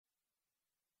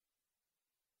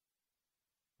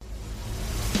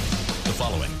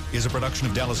following is a production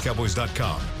of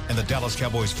DallasCowboys.com and the Dallas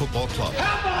Cowboys Football Club.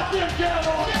 How about them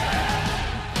Cowboys?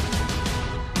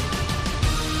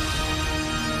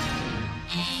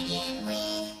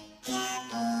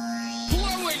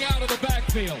 Blowing out of the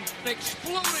backfield,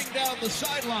 exploding down the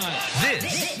sideline.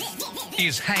 This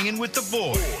is Hanging with the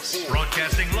Boys,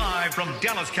 broadcasting live from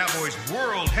Dallas Cowboys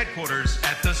World Headquarters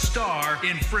at the Star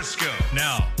in Frisco.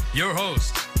 Now, your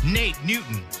hosts, Nate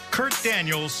Newton, Kurt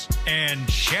Daniels, and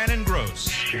Shannon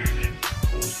Gross.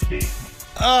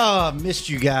 Oh, I missed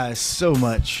you guys so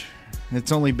much.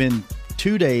 It's only been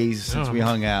 2 days since we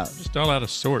hung out. Just all out of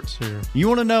sorts here. You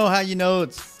want to know how you know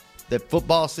that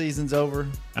football season's over?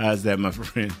 How's that, my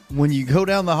friend? When you go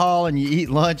down the hall and you eat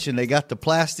lunch and they got the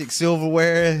plastic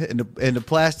silverware and the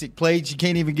plastic plates, you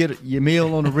can't even get your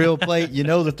meal on a real plate. You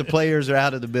know that the players are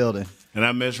out of the building. And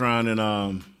I messed around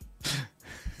and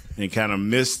kind of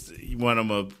missed one of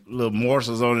my little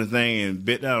morsels on the thing and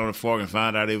bit down on the fork and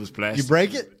found out it was plastic. You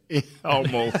break it?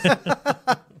 Almost.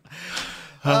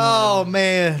 Oh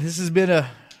man, this has been a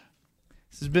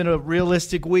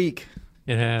realistic week,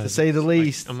 It has. to say the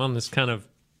least. I'm on this kind of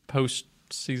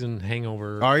post-season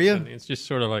hangover. Are you? And it's just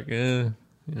sort of like, you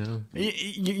know.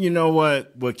 You know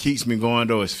what? What keeps me going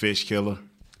though is Fish Killer.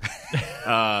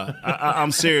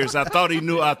 I'm serious. I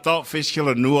thought Fish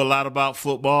Killer knew a lot about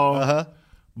football,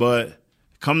 but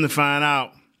come to find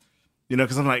out,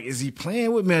 because I'm like, is he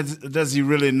playing with me? Or does he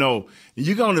really know? And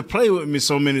you're going to play with me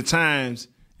so many times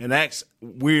and ask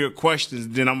weird questions,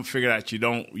 then I'm gonna figure out you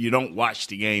don't watch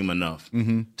the game enough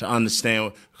to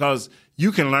understand, because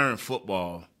you can learn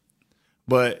football,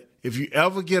 but if you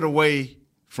ever get away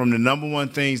from the number one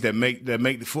things that make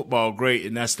the football great,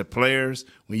 and that's the players,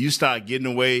 when you start getting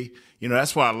away,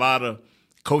 that's why a lot of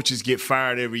coaches get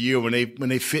fired every year when they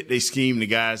fit their scheme to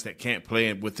guys that can't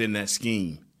play within that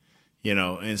scheme,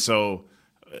 and so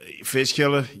Fish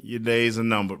Killer, your days are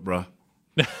numbered, bro.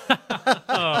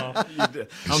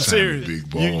 I'm serious.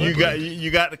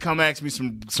 You got to come ask me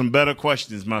some better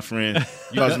questions, my friend.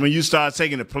 Because when you start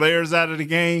taking the players out of the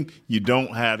game, you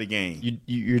don't have the game.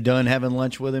 You're done having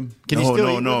lunch with him? Can no, he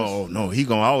still eat no. He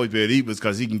gonna always be at Eber's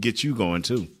because he can get you going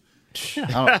too.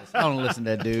 I don't listen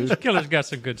to that dude. Killer's got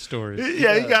some good stories.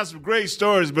 Yeah, he got some great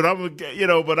stories, but I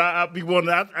be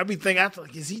wondering. I be thinking,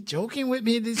 is he joking with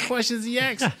me? These questions he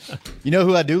asks. You know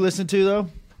who I do listen to though?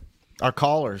 Our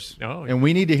callers. Oh, yeah. And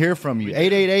we need to hear from you.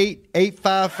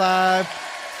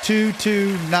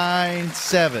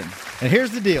 888-855-2297. And here's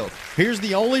the deal. Here's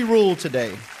the only rule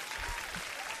today.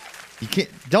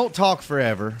 Don't talk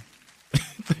forever.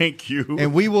 Thank you.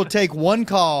 And we will take one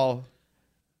call.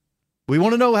 We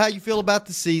want to know how you feel about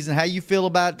the season, how you feel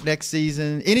about next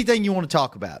season, anything you want to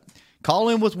talk about. Call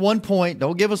in with 1 point.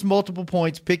 Don't give us multiple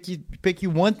points. Pick you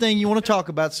one thing you want to talk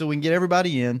about so we can get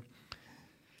everybody in.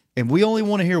 And we only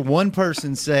want to hear one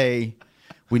person say,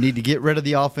 we need to get rid of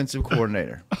the offensive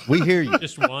coordinator. We hear you.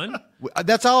 Just one?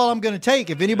 That's all I'm going to take.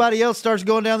 If anybody else starts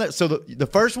going down that. So the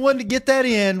first one to get that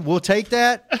in, we'll take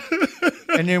that.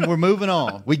 And then we're moving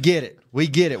on. We get it.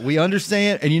 We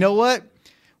understand. And you know what?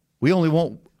 We only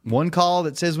want one call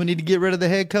that says we need to get rid of the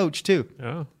head coach, too.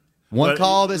 Oh. One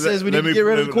call that says we need to get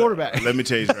rid of the quarterback. Let me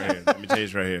tell you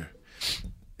right here.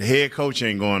 The head coach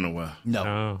ain't going nowhere.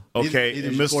 No. Oh. Okay, Either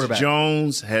and Mr.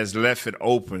 Jones has left it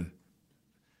open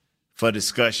for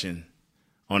discussion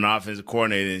on the offensive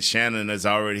coordinator. And Shannon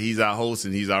he's our host,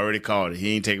 and he's already called it.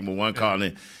 He ain't taking but one call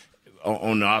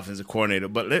on the offensive coordinator.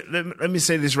 But let me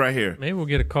say this right here. Maybe we'll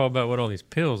get a call about what all these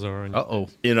pills are. Uh-oh.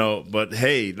 But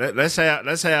hey, let's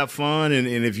have fun. And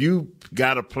if you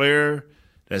got a player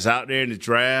that's out there in the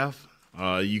draft,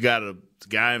 you got a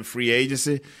guy in free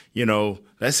agency,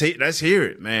 let's hear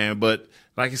it, man. But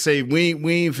like I say, we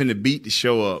ain't finna beat the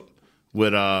show up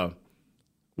with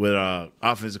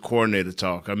offensive coordinator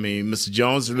talk. I mean, Mr.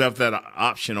 Jones left that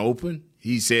option open.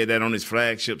 He said that on his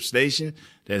flagship station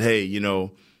that, hey,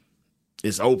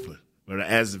 it's open. But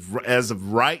as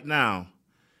of right now,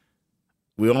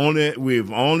 we've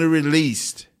only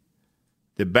released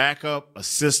the backup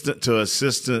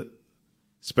assistant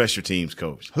special teams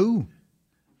coach. Who?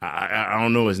 I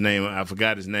don't know his name. I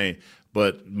forgot his name.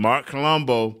 But Mark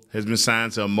Colombo has been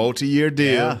signed to a multi-year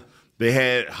deal. Yeah. They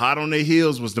had hot on their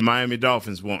heels was the Miami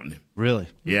Dolphins wanting him. Really?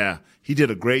 Yeah. He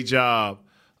did a great job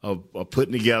of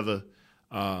putting together.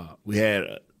 We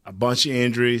had a bunch of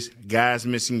injuries, guys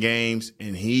missing games,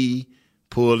 and he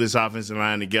pulled this offensive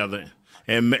line together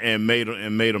and made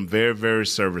them very, very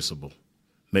serviceable.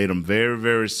 Made them very,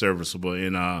 very serviceable.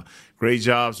 And great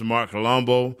jobs to Mark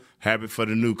Colombo. Happy for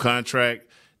the new contract.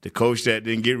 The coach that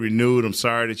didn't get renewed, I'm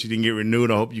sorry that you didn't get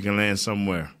renewed. I hope you can land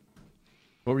somewhere.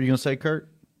 What were you going to say, Kurt?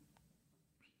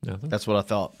 Nothing. That's what I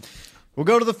thought. We'll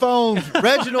go to the phone.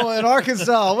 Reginald in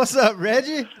Arkansas. What's up,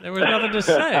 Reggie? There was nothing to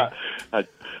say.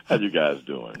 How you guys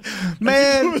doing?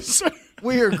 Man,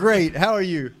 we are great. How are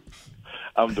you?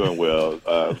 I'm doing well,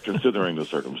 considering the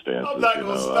circumstances. I'm not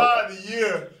going to start the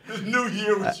year, this new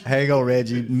year with you. Hang on,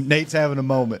 Reggie. Nate's having a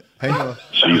moment. Hang on.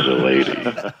 She's a lady.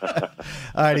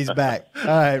 All right, he's back. All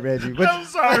right, Reggie. I'm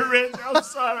sorry, Reggie.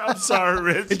 I'm sorry,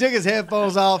 Reggie. He took his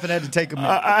headphones off and had to take them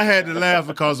out. I had to laugh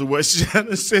because of what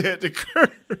Shannon said to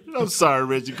Kurt. I'm sorry,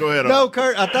 Reggie. Go ahead. No,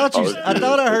 Kurt, I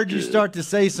thought I heard you start to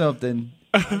say something.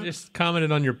 I just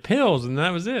commented on your pills, and that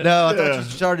was it. No, I thought you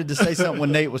started to say something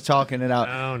when Nate was talking it out.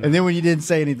 No. And then when you didn't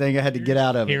say anything, I had to get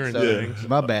out of it. Hearing So, things.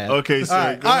 my bad. Okay,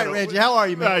 sir. All right, Reggie. How are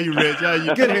you, man? How you, Reggie? How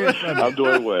you? Good hearing from you. I'm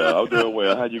doing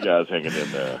well. How you guys hanging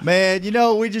in there? Man,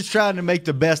 we're just trying to make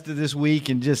the best of this week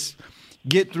and just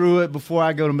get through it before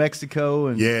I go to Mexico.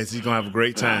 And Yes, he's going to have a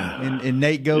great time. and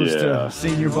Nate goes to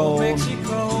Senior Bowl.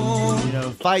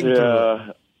 Fighting through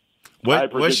it.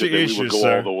 What's your we issue, would go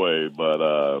sir? all the way,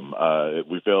 but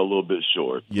we fell a little bit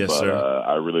short. Yes, but,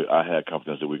 sir. I had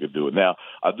confidence that we could do it. Now,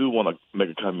 I do want to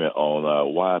make a comment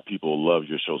on why people love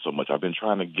your show so much. I've been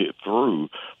trying to get through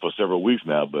for several weeks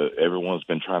now, but everyone's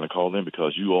been trying to call in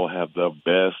because you all have the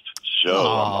best show.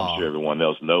 I'm sure everyone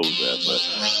else knows that,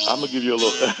 but I'm going to give you a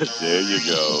little – there you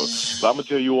go. But I'm going to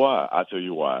tell you why. I'll tell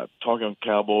you why. Talking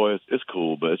Cowboys, it's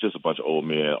cool, but it's just a bunch of old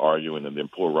men arguing, and then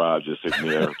poor Rob just sitting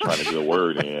there trying to get a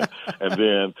word in. And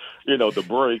then, the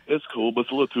break, it's cool, but it's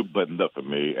a little too buttoned up for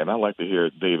me. And I like to hear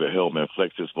David Hellman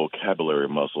flex his vocabulary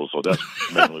muscles, so that's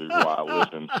mainly why I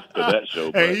listen to that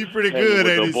show. Hey, he's pretty good,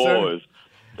 ain't he, sir?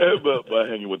 But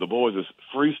hanging with the boys is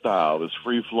freestyle, it's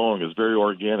free-flowing, it's very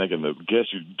organic, and the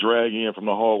guests you drag in from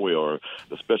the hallway or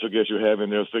the special guests you have in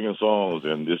there singing songs,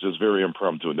 and it's just very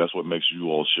impromptu, and that's what makes you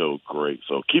all show great.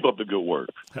 So keep up the good work.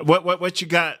 What you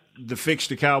got to fix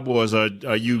the Cowboys? Are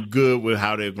you good with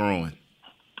how they're growing?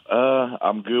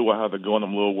 I'm good with how they're going.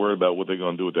 I'm a little worried about what they're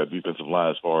going to do with that defensive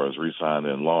line as far as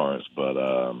re-signing Lawrence. But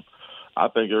I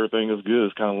think everything is good.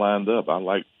 It's kind of lined up. I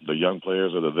like the young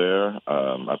players that are there.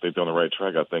 I think they're on the right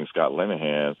track. I think Scott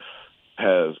Linehan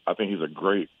I think he's a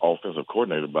great offensive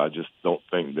coordinator, but I just don't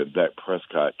think that Dak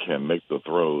Prescott can make the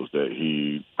throws that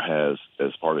he has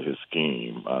as part of his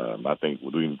scheme. I think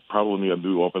we probably need a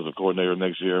new offensive coordinator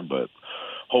next year, but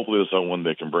hopefully it's someone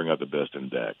that can bring out the best in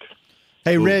Dak.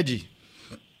 Hey, Reggie.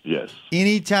 Yes.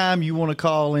 Anytime you want to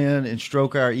call in and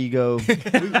stroke our ego,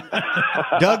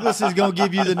 Douglas is going to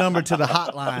give you the number to the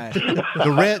hotline,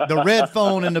 the red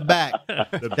phone in the back,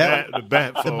 the bat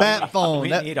phone. The bat phone. We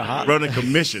need a hotline. Running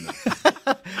commissioner.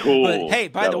 Cool. But hey,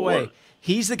 by the way,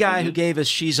 he's the guy who gave us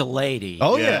 "She's a Lady."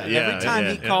 Oh yeah. Every time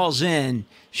he calls in,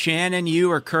 Shannon,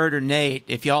 you or Kurt or Nate,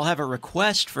 if y'all have a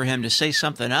request for him to say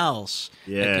something else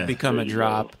that could become a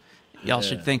drop. Y'all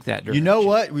should think that direction. You know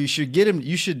what? We should get him.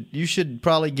 You should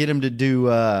probably get him to do.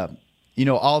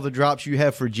 All the drops you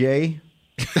have for Jay.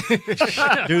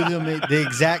 Do them the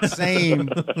exact same,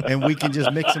 and we can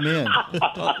just mix them in.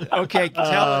 Okay,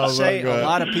 say a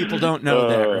lot of people don't know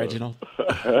that, Reginald.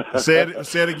 Say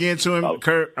it again to him,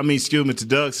 Kurt. Excuse me, to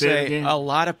Doug. Say it again. A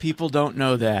lot of people don't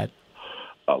know that.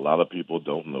 A lot of people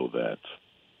don't know that.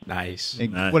 Nice.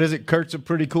 And what is it? Kurt's a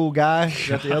pretty cool guy. Is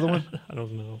that the other one? I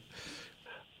don't know.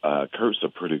 Kurt's a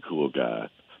pretty cool guy.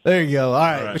 There you go. All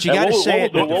right. But you got to say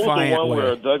it in a What was the defiant one way.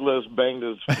 where Douglas banged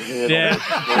his head Yeah.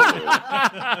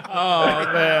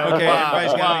 on man. Okay,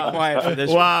 everybody's got to be quiet for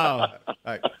this Wow.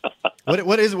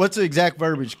 What's the exact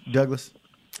verbiage, Douglas?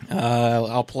 one.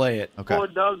 I'll play it. Okay. Poor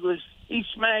Douglas, he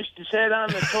smashed his head on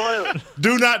the toilet.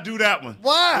 Do not do that one.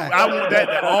 Why? I want that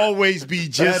to always be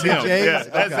just That'd him. be Jay's?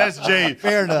 Yeah, that's Jay.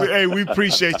 Fair enough. Hey, we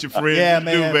appreciate you, friend. Yeah, We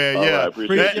man. do, man. All Yeah, right,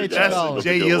 appreciate you that's calling.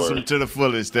 Jayism to the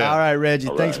fullest. There. All right, Reggie.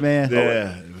 All Thanks, right. man.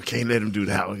 Yeah, we can't let him do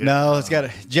that one. No,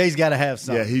 Jay's got to have Yeah,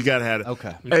 something. he got to have it.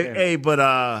 Okay. Hey, but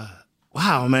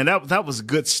wow, man, that was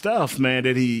good stuff, man.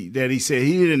 That he said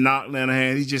he didn't knock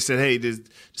Linehan. He just said, hey, the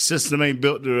system ain't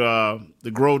built to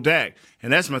grow Dak,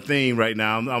 and that's my theme right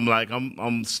now.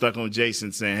 I'm stuck on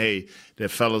Jason saying, hey, that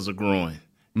fellas are growing,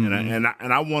 and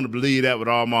I want to believe that with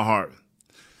all my heart.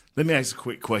 Let me ask a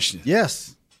quick question.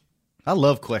 Yes. I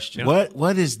love questions.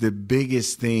 What is the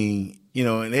biggest thing?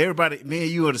 And everybody, me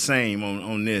and you are the same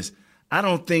on this. I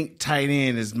don't think tight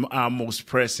end is our most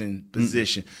pressing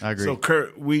position. I agree. So,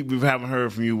 Kurt, we haven't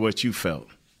heard from you what you felt.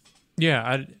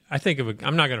 Yeah, I think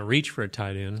I'm not going to reach for a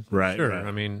tight end. Right, Sure.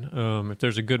 right. If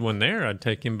there's a good one there, I'd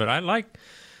take him. But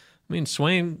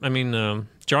Swain.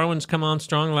 Jarwin's come on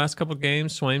strong the last couple of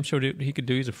games. Swain showed he could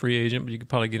do. He's a free agent, but you could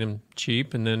probably get him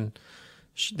cheap. And then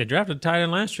They drafted a tight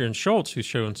end last year in Schultz, who's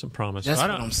showing some promise. That's so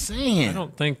what I'm saying.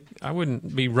 I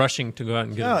wouldn't be rushing to go out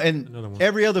and get another one.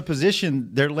 Every other position,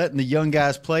 they're letting the young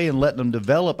guys play and letting them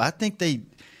develop. I think they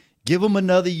give them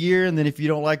another year, and then if you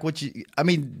don't like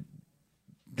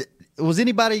was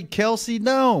anybody Kelsey?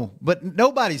 No, but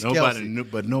nobody's Kelsey.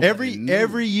 Nobody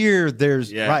every year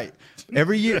there's right.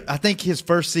 Every year, I think his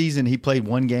first season he played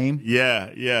one game. Yeah.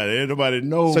 Nobody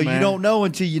knows. So you don't know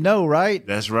until you know, right?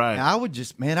 That's right.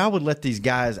 And I would let these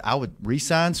guys. I would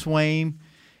re-sign Swaim,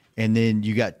 and then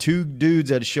you got two dudes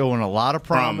that are showing a lot of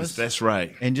promise. That's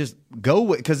right. And just go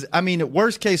with, because at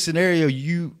worst case scenario,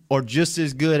 you are just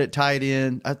as good at tight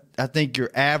end. I think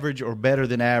you're average or better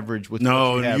than average with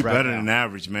what you have right better now. than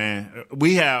average, man.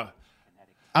 We have.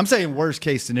 I'm saying worst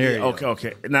case scenario. Yeah,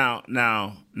 okay. Now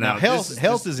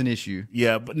health is an issue.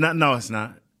 Yeah, but no, it's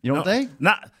not. You don't think?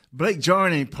 Not Blake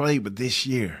Jarwin ain't played, but this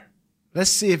year. Let's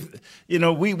see if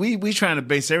we trying to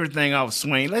base everything off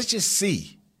Swain. Let's just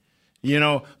see.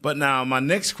 But now my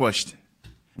next question,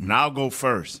 and I'll go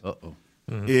first,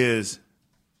 is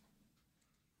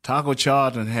Taco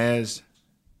Charlton has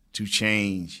to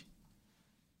change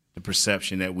the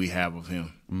perception that we have of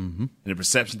him. Mm-hmm. And the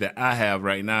perception that I have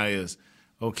right now is,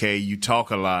 okay, you talk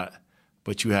a lot,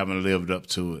 but you haven't lived up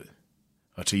to it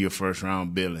or to your first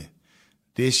round billing.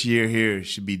 This year here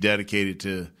should be dedicated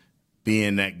to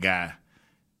being that guy,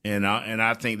 and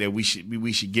I think that we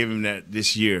should give him that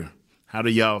this year. How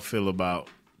do y'all feel about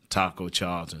Taco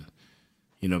Charlton?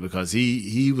 Because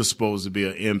he was supposed to be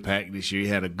an impact this year. He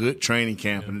had a good training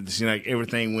camp, and it seemed like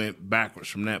everything went backwards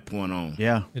from that point on.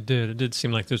 Yeah, it did. It did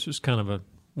seem like this was kind of a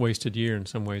wasted year in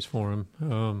some ways for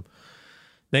him.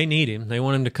 They need him. They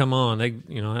want him to come on. That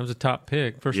was a top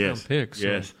pick, first round pick. So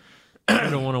yes. I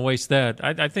don't want to waste that.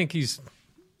 I think he's,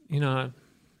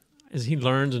 as he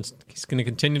learns, and he's going to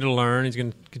continue to learn. He's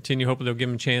going to continue. Hopefully, they'll give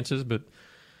him chances. But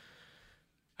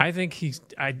I think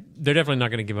they're definitely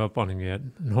not going to give up on him yet,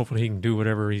 and hopefully, he can do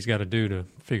whatever he's got to do to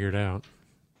figure it out.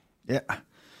 Yeah,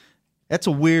 that's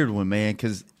a weird one, man.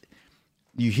 Because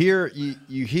you hear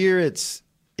it's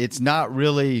not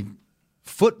really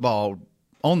football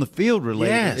on the field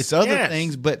related. Yes, it's other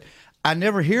things, but I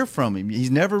never hear from him.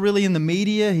 He's never really in the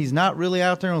media. He's not really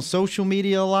out there on social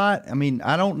media a lot.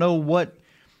 I don't know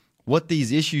what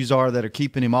these issues are that are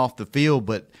keeping him off the field,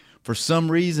 but for some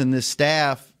reason this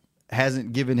staff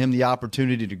hasn't given him the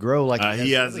opportunity to grow like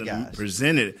he hasn't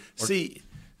presented it. See,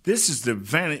 this is the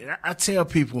advantage. I tell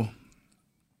people,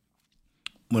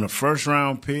 when a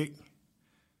first-round pick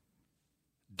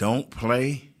don't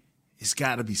play, it's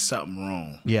got to be something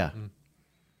wrong. Yeah.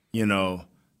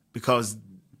 Because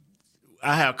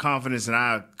I have confidence in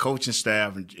our coaching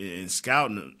staff and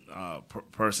scouting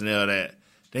personnel that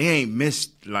they ain't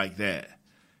missed like that.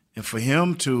 And for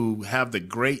him to have the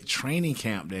great training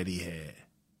camp that he had,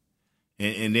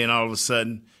 and then all of a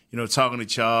sudden, talking to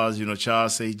Charles,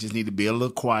 Charles said he just need to be a little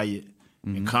quiet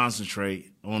and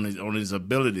concentrate on his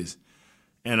abilities.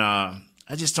 And I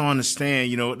just don't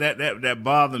understand, that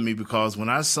bothered me, because when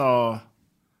I saw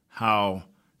how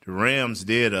the Rams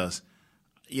did us,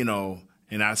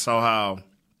 and I saw how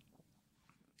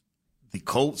the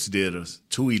Colts did us,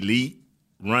 two elite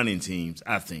running teams,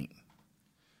 I think.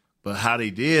 But how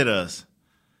they did us,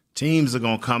 teams are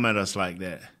going to come at us like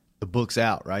that. The book's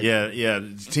out, right? Yeah.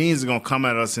 Teams are going to come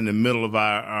at us in the middle of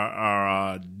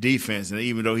our defense, and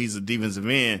even though he's a defensive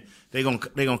end, they're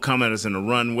gonna come at us in a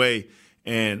run way.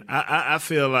 And I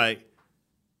feel like,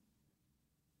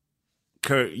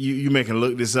 Kurt, you making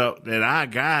look this up, that our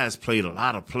guys played a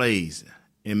lot of plays,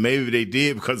 and maybe they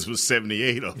did because it was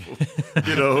 78 of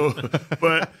them,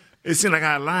 But it seemed like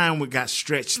our line got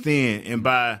stretched thin,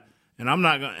 I'm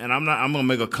gonna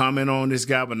make a comment on this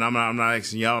guy, but I'm not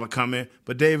asking y'all to comment.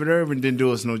 But David Irvin didn't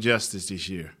do us no justice this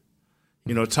year.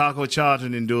 Taco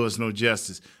Charlton didn't do us no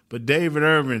justice, but David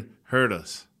Irvin hurt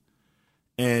us.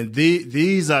 And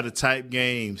these are the type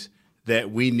games that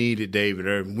we needed David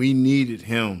Irvin. We needed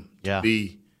him to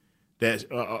be that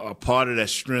a part of that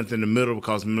strength in the middle,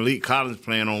 because Malik Collins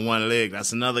playing on one leg.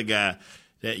 That's another guy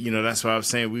that, that's why I was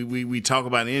saying we talk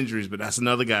about injuries, but that's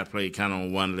another guy that played kind of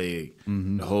on one leg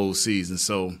the whole season.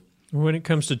 So when it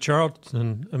comes to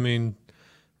Charlton,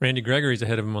 Randy Gregory's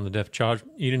ahead of him on the depth chart.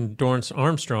 Eden Dorrance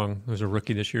Armstrong, who's a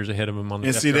rookie this year, is ahead of him on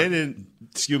the depth chart. And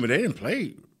see, they didn't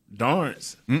play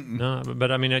Dorrance. No,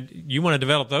 but you want to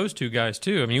develop those two guys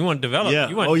too. You want to develop.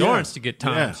 You want Dorrance to get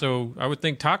time. Yeah. So I would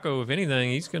think Taco, if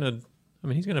anything, he's gonna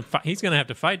have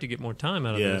to fight to get more time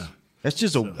out of this. That's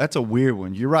just that's a weird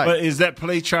one. You're right. But is that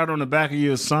play chart on the back of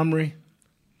your summary?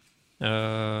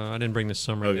 I didn't bring the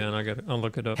summary down. I'll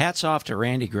look it up. Hats off to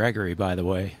Randy Gregory, by the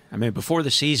way. Before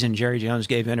the season, Jerry Jones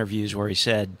gave interviews where he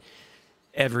said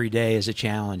every day is a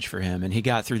challenge for him, and he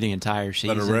got through the entire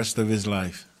season. For the rest of his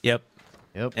life. Yep.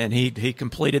 Yep. And he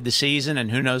completed the season,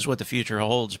 and who knows what the future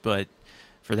holds, but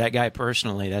for that guy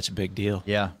personally, that's a big deal.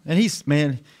 Yeah. And his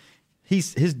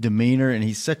demeanor,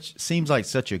 and seems like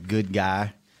such a good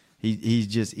guy. He's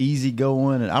just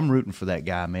easygoing, and I'm rooting for that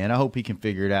guy, man. I hope he can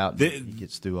figure it out and he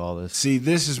gets through all this. See,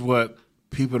 this is what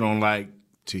people don't like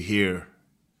to hear,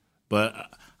 but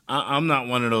I'm not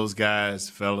one of those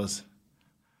guys, fellas.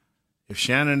 If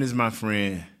Shannon is my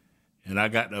friend and I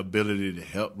got the ability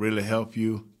to really help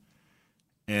you,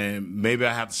 and maybe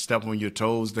I have to step on your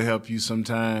toes to help you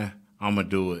sometime, I'm going to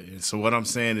do it. And so what I'm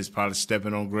saying is probably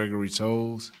stepping on Gregory's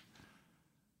toes,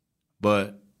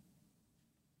 but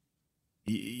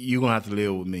you're going to have to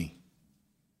live with me.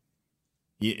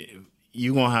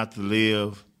 You're going to have to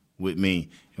live with me.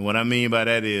 And what I mean by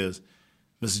that is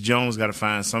Mr. Jones got to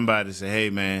find somebody to say, hey,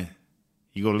 man,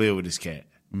 you going to live with this cat.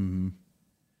 Mm-hmm.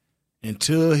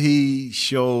 Until he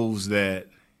shows that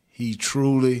he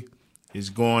truly is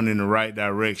going in the right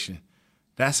direction,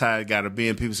 that's how it got to be.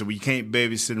 And people say, well, you can't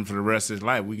babysit him for the rest of his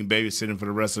life. We can babysit him for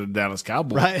the rest of the Dallas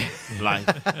Cowboys life.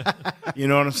 You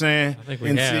know what I'm saying? I think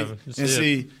we have.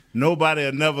 See, nobody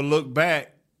will never look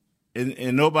back,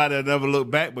 and nobody will never look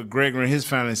back but Gregory and his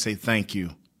family and say thank you.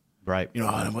 Right. You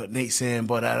know, what Nate's saying,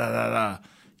 but da-da-da-da.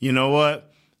 You know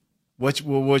what? What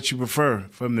you prefer?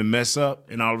 For him to mess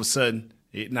up and all of a sudden,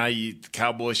 the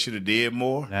Cowboys should have did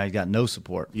more? Now you got no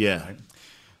support. Yeah. Right.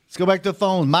 Let's go back to the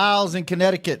phone. Miles in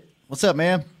Connecticut. What's up,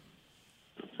 man?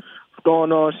 What's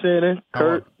going on, Shannon?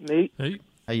 Kurt, Nate? Hey.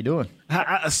 How you doing?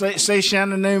 Say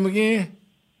Shannon's name again.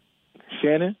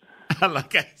 Shannon?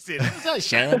 Like I said, what's up,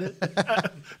 Shannon?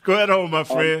 Go ahead on, my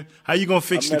friend. How you going to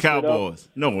fix the Cowboys?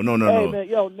 No. Hey,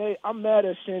 man, Nate, I'm mad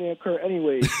at Shannon and Kurt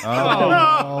anyways.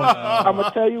 I'm going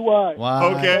to tell you why. Why?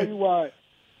 I'm going to tell you why.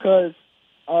 Because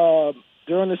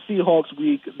during the Seahawks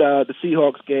week, the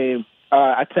Seahawks game,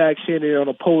 I tagged Shannon on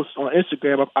a post on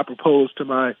Instagram. I proposed to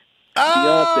my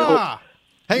fiance.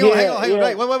 Hang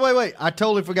on. Wait. I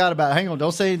totally forgot about it. Hang on.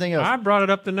 Don't say anything else. I brought it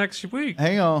up the next week.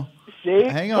 Hang on.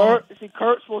 Hang on.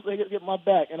 Kurt's supposed to get my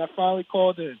back, and I finally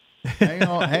called in. Hang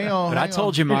on. But I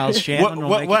told you, Miles, Shannon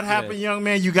What happened, young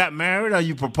man? You got married or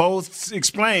you proposed?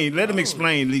 Explain. Let him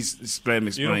explain. At least let him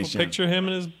explain. You picture him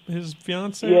and his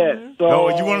fiance? Yeah.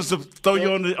 So, you want us to throw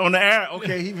you on the air?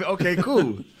 Okay,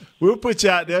 cool. We'll put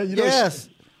you out there. Yes.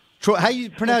 How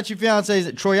you pronounce your fiance? Is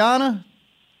it Troyana?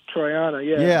 Troyana,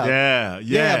 yeah.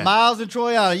 Yeah. Miles and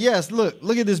Troyana. Yes,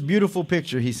 look at this beautiful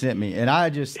picture he sent me, and I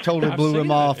just totally blew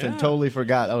him off and totally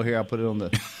forgot. Oh, here, I put it on the.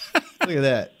 Look at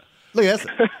that. Look,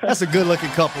 that's a good-looking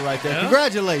couple right there. Yeah.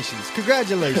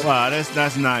 Congratulations. Wow,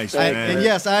 that's nice, man. And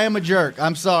yes, I am a jerk.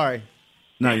 I'm sorry.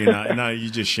 No, you're not. No, you're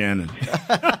just Shannon.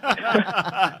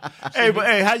 Hey,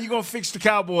 how you gonna fix the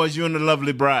Cowboys? You and the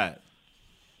lovely bride.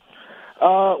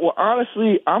 Well,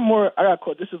 honestly,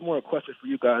 this is more a question for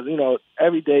you guys. You know,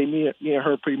 every day, me and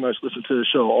her pretty much listen to the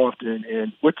show often,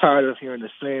 and we're tired of hearing the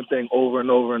same thing over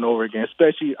and over and over again.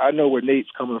 Especially, I know where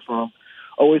Nate's coming from.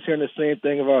 Always hearing the same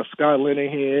thing about Scott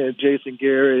Linehan, Jason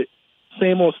Garrett,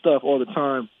 same old stuff all the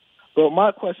time. But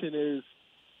my question is,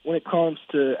 when it comes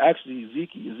to actually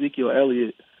Ezekiel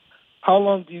Elliott, how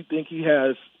long do you think he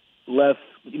has left,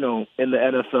 in the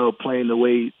NFL playing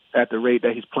at the rate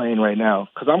that he's playing right now?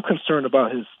 Because I'm concerned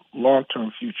about his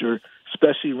long-term future,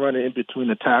 especially running in between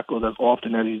the tackles as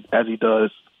often as he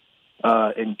does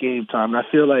in game time. And I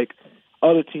feel like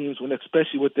other teams,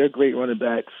 especially with their great running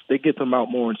backs, they get them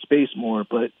out more in space more.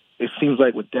 But it seems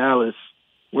like with Dallas,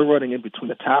 we're running in between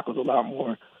the tackles a lot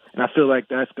more. And I feel like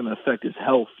that's going to affect his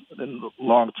health in the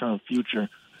long-term future.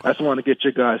 I just want to get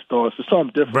your guys' thoughts. It's something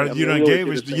different. Brother, you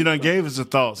done gave us the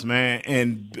thoughts, man.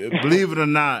 And believe it or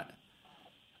not,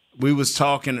 we was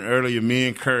talking earlier, me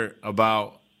and Kurt,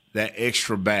 about that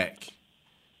extra back.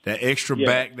 That extra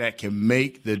back that can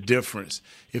make the difference.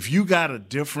 If you got a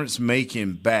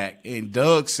difference-making back, and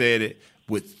Doug said it,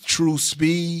 with true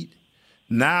speed,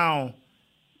 now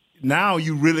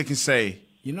you really can say,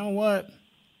 you know what?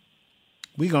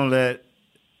 We're going to let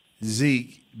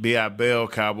Zeke be our bell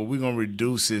cow, but we're going to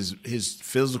reduce his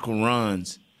physical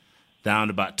runs down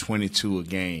to about 22 a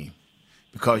game.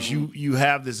 Because you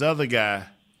have this other guy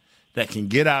that can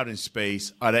get out in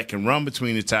space or that can run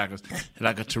between the tackles,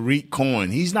 like a Tariq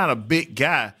Cohen. He's not a big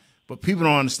guy, but people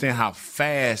don't understand how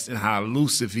fast and how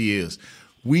elusive he is.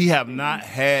 We have not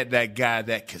had that guy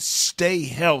that could stay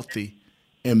healthy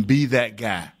and be that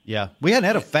guy. Yeah. We hadn't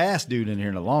had a fast dude in here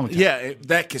in a long time. Yeah,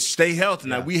 that could stay healthy.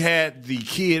 Now, we had the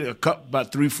kid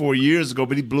about 3-4 years ago,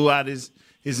 but he blew out his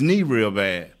knee real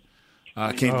bad. I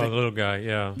can't think. The little guy,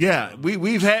 yeah. Yeah,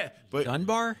 we've had. But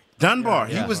Dunbar?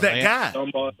 He was that guy.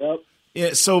 Dunbar, yep.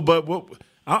 Yeah. So, but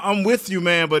I'm with you,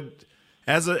 man. But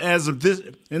as of this,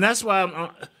 and that's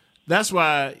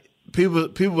why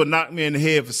people would knock me in the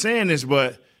head for saying this.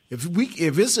 But if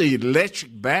it's an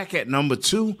electric back at number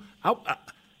 2,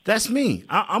 that's me.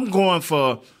 I'm going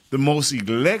for the most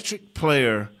electric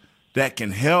player that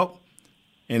can help,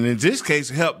 and in this case,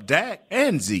 help Dak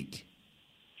and Zeke.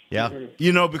 Yeah.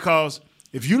 You know, because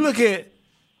if you look at,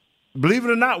 believe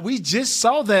it or not, we just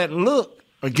saw that look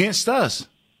against us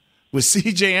with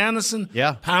C.J. Anderson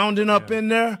pounding up in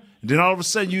there. And then all of a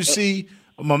sudden you see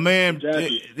my man.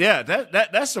 Yeah,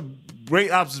 that's a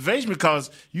great observation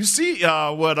because you see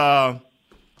what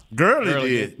Gurley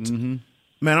did. Mm-hmm.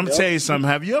 Man, I'm going to tell you something.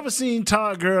 Have you ever seen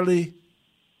Todd Gurley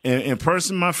in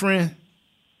person, my friend?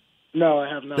 No, I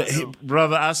have not. No.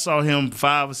 Brother, I saw him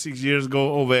 5 or 6 years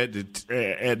ago over at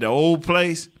the old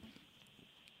place.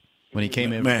 When he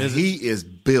came in, man, he is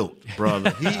built,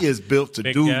 brother. He is built to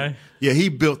do. Guy. Yeah, he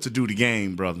built to do the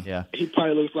game, brother. Yeah, he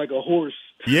probably looks like a horse.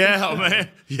 Yeah, man.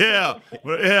 Yeah,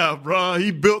 bro.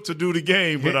 He built to do the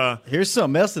game. But here's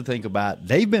something else to think about.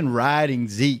 They've been riding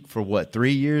Zeke for what,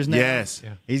 3 years now? Yes.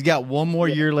 Yeah. He's got one more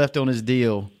year left on his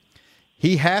deal.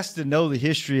 He has to know the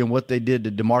history and what they did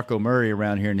to DeMarco Murray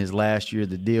around here in his last year of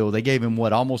the deal. They gave him,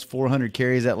 almost 400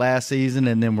 carries that last season,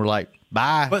 and then we're like,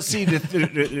 bye. But see, the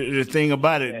thing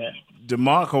about it,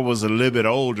 DeMarco was a little bit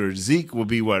older. Zeke will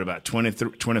be, about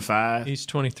 23, 25? He's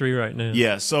 23 right now.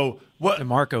 Yeah, so what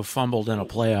DeMarco fumbled in a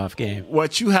playoff game.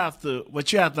 What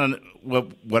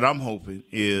I'm hoping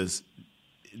is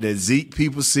that Zeke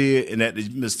people see it and that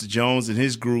Mr. Jones and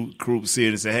his group see it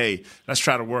and say, hey, let's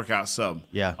try to work out something.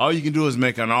 Yeah. All you can do is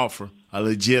make an offer, a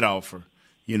legit offer,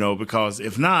 because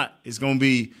if not, it's going to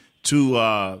be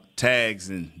 2 tags,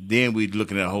 and then we're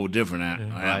looking at a whole different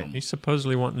animal. Right. He's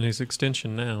supposedly wanting his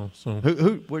extension now. So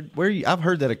Where you, I've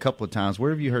heard that a couple of times.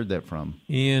 Where have you heard that from?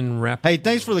 Ian Rappaport. Hey,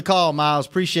 thanks for the call, Miles.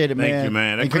 Appreciate it, man. Thank you,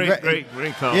 man. And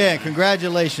Great call. Yeah,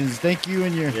 congratulations. Thank you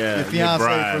and your fiance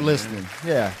bride, for listening. Man.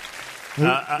 Yeah.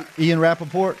 Ian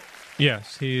Rappaport?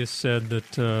 Yes, he has said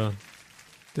that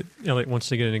Elliott wants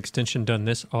to get an extension done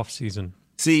this offseason.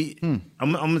 See, I'm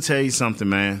going to tell you something,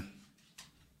 man.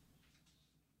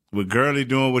 With Gurley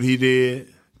doing what he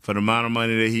did for the amount of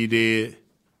money that he did,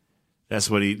 that's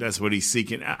what he's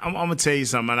seeking. I'm gonna tell you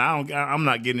something. I'm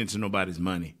not getting into nobody's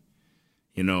money,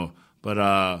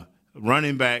 But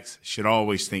running backs should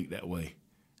always think that way.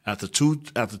 After two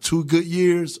good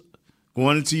years,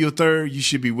 going into your third, you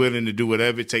should be willing to do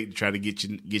whatever it takes to try to get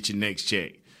your next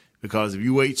check. Because if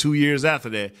you wait 2 years after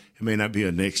that, it may not be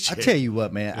a next check. I tell you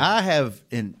what, man.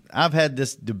 I've had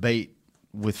this debate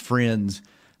with friends.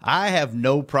 I have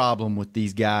no problem with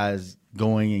these guys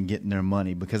going and getting their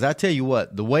money because I tell you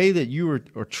what, the way that you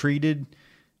are treated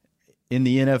in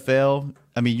the NFL,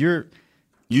 I mean, you're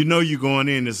going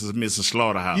in. It's a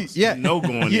slaughterhouse.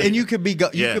 Going in, and you could be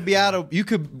you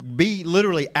could be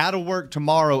literally out of work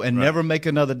tomorrow and never make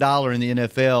another dollar in the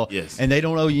NFL. Yes, and they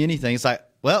don't owe you anything. It's like,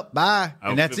 well, bye,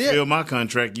 and that's it. I fulfill my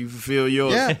contract. You fulfill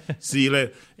yours. Yeah. See you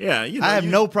later. Yeah, I have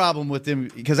no problem with them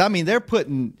because I mean they're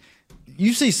putting.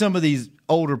 You see some of these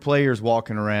older players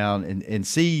walking around and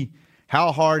see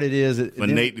how hard it is for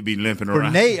Nate to be limping around.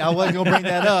 For Nate, I wasn't going to bring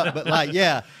that up, but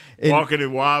walking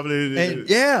and wobbling.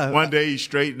 And, one day he's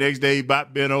straight, next day he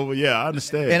bent over. Yeah, I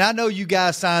understand. And I know you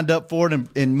guys signed up for it,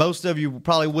 and most of you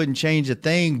probably wouldn't change a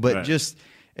thing, but that's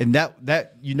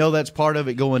part of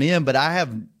it going in. But I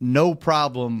have no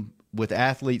problem with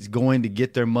athletes going to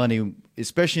get their money,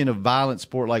 especially in a violent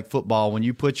sport like football, when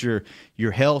you put your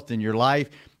health and your life.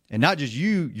 And not just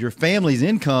your family's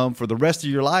income for the rest of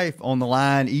your life on the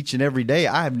line each and every day.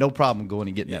 I have no problem going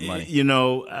and getting that money.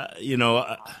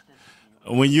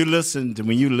 When you listen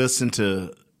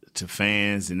to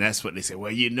fans, and that's what they say.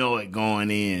 Well, it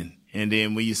going in, and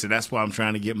then when you say that's why I'm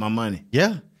trying to get my money.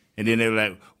 Yeah, and then they're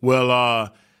like,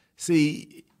 well,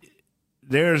 see,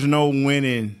 there's no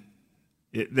winning.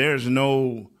 There's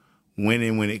no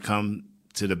winning when it comes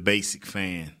to the basic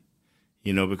fan,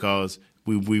 because.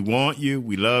 We want you,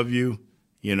 we love you,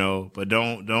 but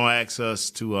don't ask us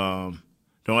to want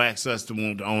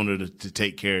the owner to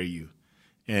take care of you.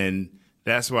 And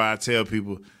that's why I tell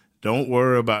people, don't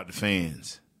worry about the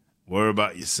fans. Worry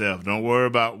about yourself. Don't worry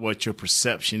about what your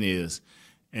perception is.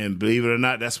 And believe it or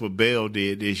not, that's what Bell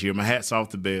did this year. My hat's off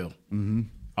to Bell. Mm-hmm.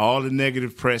 All the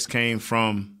negative press came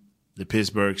from the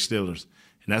Pittsburgh Steelers.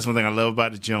 And that's one thing I love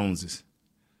about the Joneses.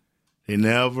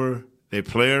 Their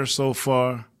players so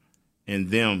far, and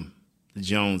them, the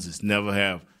Joneses, never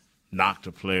have knocked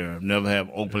a player, never have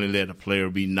openly let a player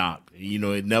be knocked.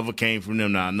 It never came from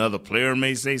them. Now, another player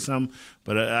may say something,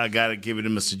 but I got to give it to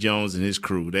Mr. Jones and his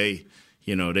crew. They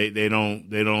don't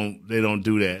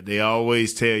do that. They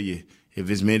always tell you, if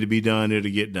it's meant to be done,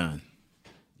 it'll get done.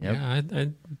 Yep. Yeah,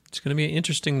 it's going to be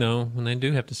interesting though when they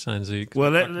do have to sign Zeke.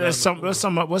 Well, what's some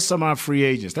of our free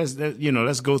agents?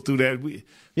 Let's go through that.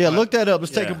 Look that up.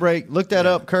 Let's take a break. Look that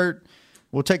up, Kurt.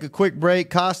 We'll take a quick break.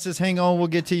 Costas, hang on. We'll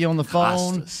get to you on the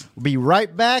phone. We'll be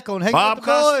right back on Hanging with the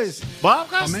Boys. Bob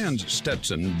Costas. A man's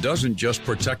Stetson doesn't just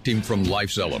protect him from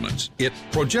life's elements. It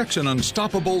projects an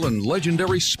unstoppable and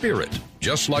legendary spirit,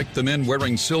 just like the men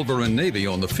wearing silver and navy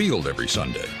on the field every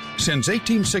Sunday. Since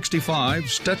 1865,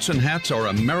 Stetson hats are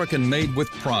American-made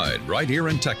with pride right here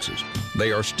in Texas.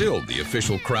 They are still the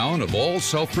official crown of all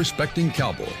self-respecting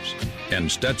cowboys.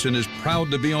 And Stetson is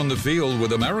proud to be on the field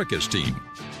with America's team.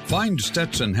 Find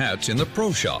Stetson hats in the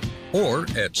Pro Shop or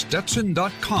at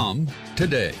Stetson.com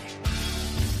today.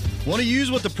 Want to use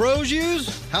what the pros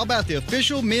use? How about the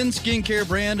official men's skincare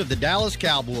brand of the Dallas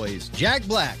Cowboys, Jack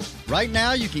Black? Right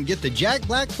now, you can get the Jack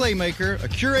Black Playmaker, a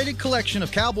curated collection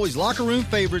of Cowboys locker room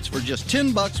favorites for just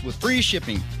 $10 with free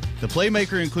shipping. The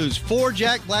Playmaker includes 4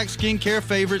 Jack Black skincare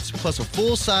favorites, plus a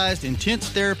full-sized Intense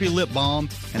Therapy lip balm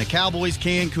and a Cowboys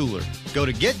can cooler. Go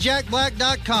to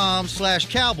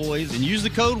getjackblack.com/Cowboys and use the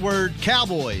code word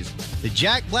Cowboys. The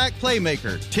Jack Black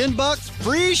Playmaker, $10,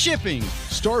 free shipping.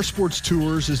 Star Sports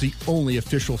Tours is the only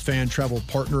official fan travel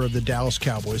partner of the Dallas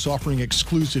Cowboys, offering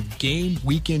exclusive game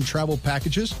weekend travel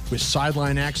packages with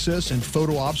sideline access and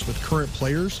photo ops with current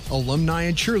players, alumni,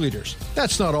 and cheerleaders.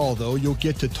 That's not all, though. You'll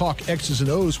get to talk X's and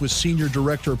O's with Senior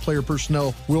Director of Player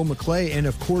Personnel Will McClay and,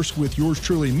 of course, with yours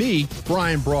truly, me,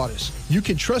 Brian Broaddus. You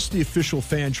can trust the official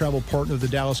fan travel partner of the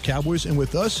Dallas Cowboys, and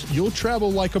with us, you'll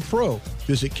travel like a pro.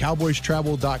 Visit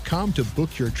cowboystravel.com to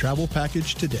book your travel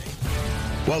package today.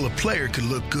 While a player can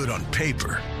look good on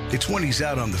paper, it's when he's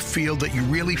out on the field that you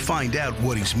really find out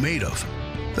what he's made of.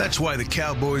 That's why the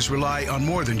Cowboys rely on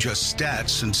more than just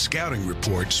stats and scouting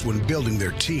reports when building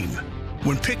their team.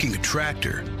 When picking a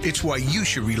tractor, it's why you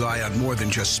should rely on more than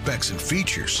just specs and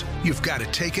features. You've got to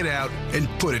take it out and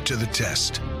put it to the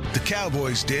test. The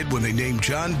Cowboys did when they named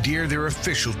John Deere their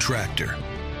official tractor.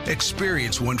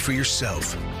 Experience one for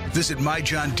yourself. Visit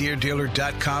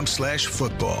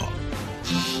myjohndeeredealer.com/football.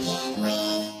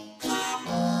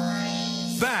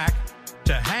 Back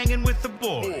to Hanging with the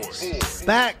Boys.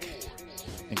 Back.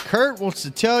 And Kurt wants to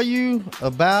tell you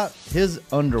about his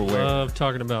underwear. Love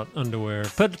talking about underwear.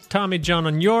 Put Tommy John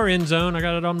on your end zone. I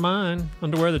got it on mine.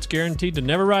 Underwear that's guaranteed to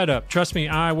never ride up. Trust me,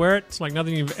 I wear it. It's like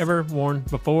nothing you've ever worn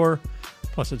before.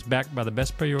 Plus, it's backed by the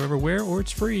best pair you'll ever wear, or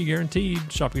it's free, guaranteed.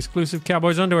 Shop exclusive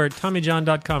Cowboys underwear at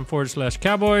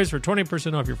TommyJohn.com/Cowboys for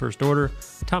 20% off your first order.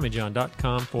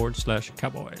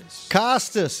 TommyJohn.com/Cowboys.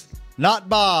 Costas, not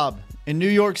Bob, in New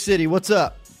York City. What's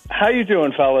up? How you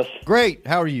doing, fellas? Great.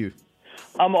 How are you?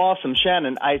 I'm awesome.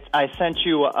 Shannon, I sent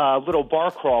you a little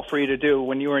bar crawl for you to do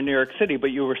when you were in New York City,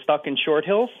 but you were stuck in Short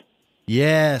Hills?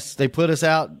 Yes, they put us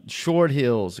out Short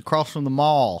Hills, across from the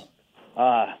mall.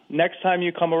 Next time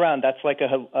you come around, that's like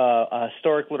a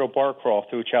historic little bar crawl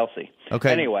through Chelsea.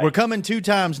 Okay. Anyway. We're coming 2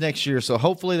 times next year, so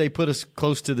hopefully they put us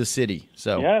close to the city.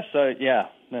 So yes,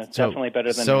 definitely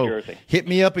better than New Jersey. Hit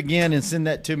me up again and send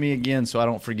that to me again so I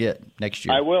don't forget next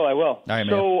year. I will. All right,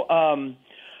 so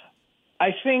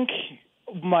I think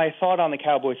my thought on the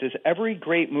Cowboys is every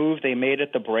great move they made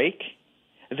at the break,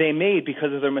 they made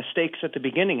because of their mistakes at the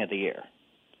beginning of the year.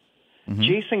 Mm-hmm.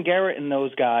 Jason Garrett and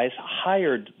those guys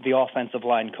hired the offensive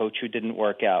line coach who didn't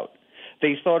work out.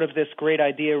 They thought of this great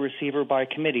idea receiver by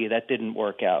committee that didn't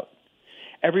work out.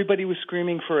 Everybody was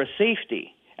screaming for a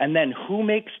safety. And then who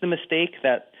makes the mistake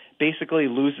that basically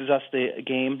loses us the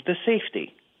game? The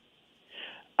safety.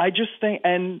 I just think,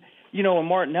 and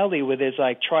Martinelli with his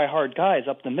try hard guys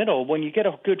up the middle, when you get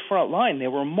a good front line, they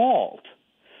were mauled.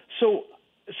 So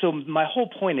my whole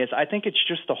point is I think it's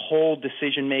just the whole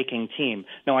decision-making team.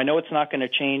 Now, I know it's not going to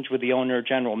change with the owner or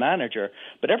general manager,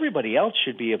 but everybody else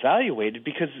should be evaluated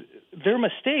because their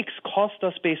mistakes cost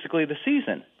us basically the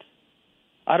season.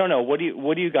 I don't know. What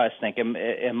do you guys think?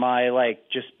 Am I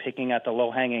just picking at the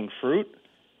low-hanging fruit?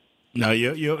 No,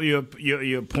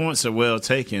 your points are well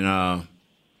taken.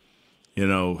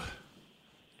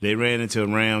 They ran into a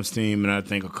Rams team and I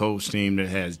think a Colts team that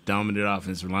has dominant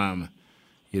offensive linemen.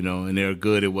 And they're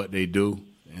good at what they do.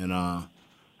 And I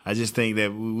just think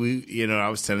that I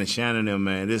was telling Shannon and them,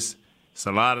 man, there's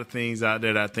a lot of things out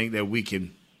there that I think that we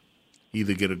can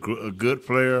either get a good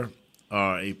player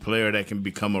or a player that can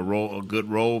become a good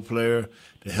role player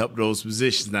to help those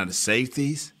positions. Now, the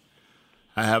safeties,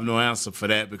 I have no answer for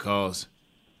that because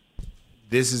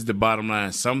this is the bottom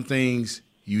line. Some things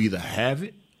you either have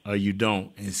it or you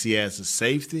don't. And see, as a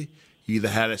safety, you either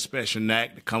have that special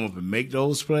knack to come up and make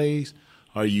those plays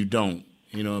or you don't.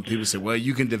 And people say, well,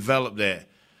 you can develop that.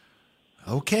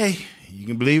 Okay, you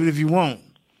can believe it if you want.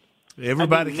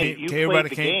 Everybody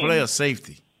can't play a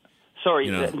safety. Sorry,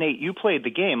 Nate, you played the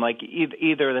game. Like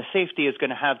either the safety is going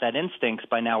to have that instinct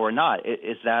by now or not.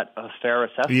 Is that a fair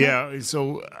assessment? Yeah,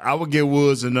 so I would give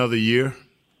Woods another year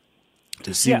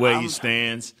to see where he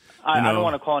stands. I don't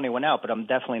want to call anyone out, but I'm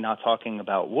definitely not talking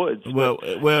about Woods. See,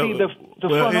 the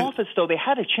front office, though, they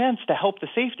had a chance to help the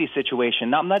safety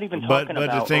situation. I'm not even talking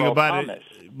about the thing Earl about Thomas.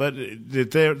 But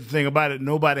the thing about it,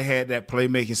 nobody had that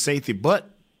playmaking safety but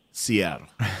Seattle.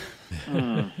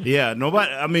 Yeah,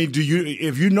 nobody. I mean,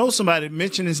 if you know somebody,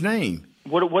 mention his name.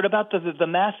 What about the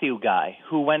Matthew guy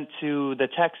who went to the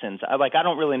Texans? I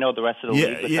don't really know the rest of the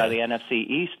league beside the NFC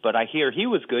East, but I hear he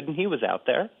was good and he was out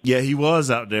there. Yeah, he was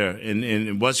out there,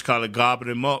 and gobbled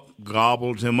him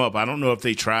up. I don't know if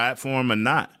they tried for him or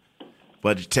not,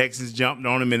 but the Texans jumped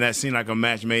on him, and that seemed like a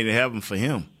match made in heaven for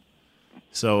him.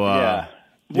 So,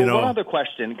 One other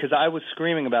question, because I was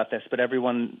screaming about this, but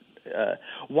everyone.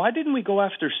 Why didn't we go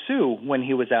after Sue when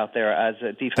he was out there as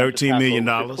a defensive $13 million.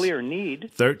 tackle? Clear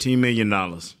need. $13 million.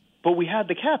 But we had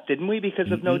the cap, didn't we,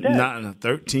 because of no debt? Not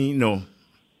 13. No.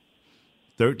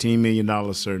 $13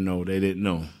 million, sir. No, they didn't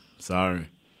know. Sorry.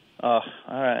 Oh,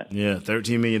 all right. Yeah,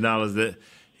 $13 million. That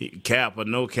cap or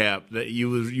no cap. That you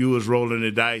was rolling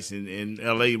the dice, and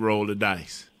L.A. rolled the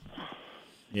dice.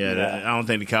 Yeah. I don't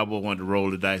think the Cowboys wanted to roll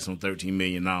the dice on $13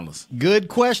 million. Good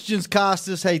questions,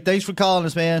 Costas. Hey, thanks for calling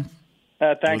us, man.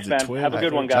 Thanks, man. 12? Have a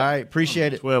good one, guys. All right,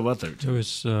 appreciate it. 12 or 13. It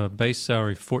was base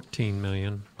salary $14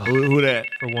 million. Who that?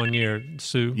 For 1 year,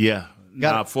 Sue. Yeah.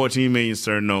 $14 million,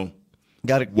 sir, no.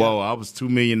 Whoa, I was $2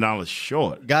 million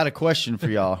short. Got a question for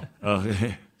y'all.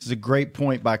 Okay. This is a great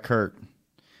point by Kurt,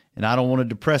 and I don't want to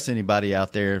depress anybody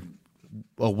out there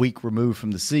a week removed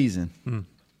from the season.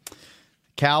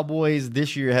 Cowboys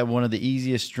this year have one of the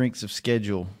easiest strengths of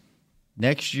schedule.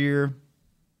 Next year,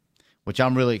 which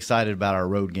I'm really excited about our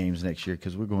road games next year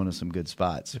because we're going to some good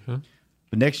spots.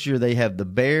 But next year they have the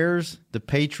Bears, the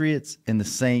Patriots, and the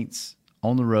Saints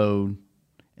on the road,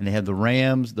 and they have the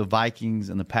Rams, the Vikings,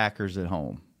 and the Packers at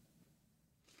home.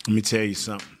 Let me tell you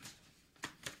something.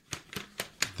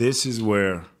 This is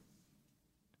where,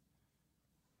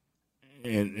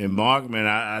 and Mark, man,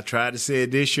 I tried to say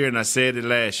it this year and I said it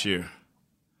last year.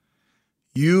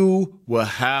 You will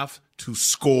have to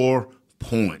score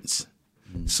points.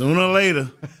 Sooner or later,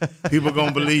 people are going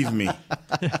to believe me.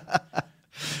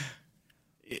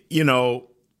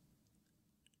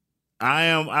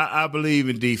 I believe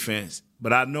in defense,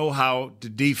 but I know how the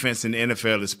defense in the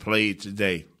NFL is played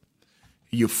today.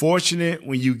 You're fortunate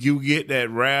when you get that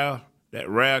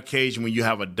rare occasion when you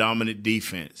have a dominant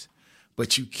defense,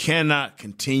 but you cannot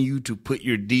continue to put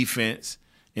your defense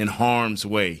in harm's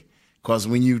way. Because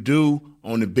when you do,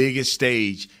 on the biggest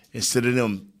stage, instead of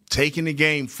them taking the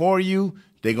game for you,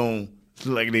 they're going to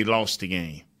look like they lost the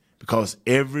game. Because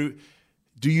I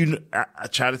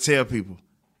try to tell people,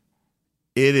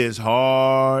 it is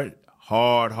hard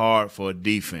for a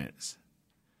defense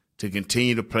to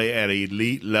continue to play at an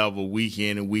elite level week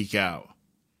in and week out.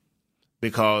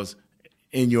 Because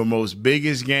in your most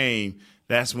biggest game,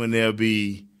 that's when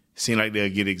seem like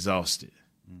they'll get exhausted.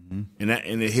 And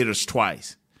it hit us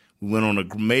twice. We went on an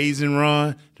amazing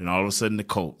run, then all of a sudden the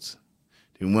Colts.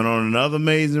 Then went on another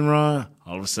amazing run,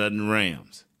 all of a sudden the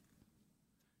Rams.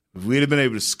 If we'd have been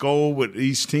able to score with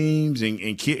these teams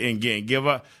and give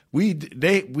up,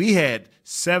 we had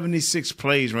 76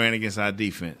 plays ran against our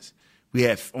defense. We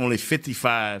had only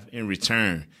 55 in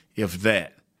return, if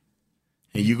that.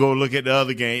 And you go look at the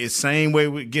other game, it's the same way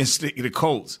against the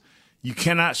Colts. You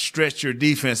cannot stretch your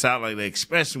defense out like that,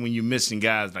 especially when you're missing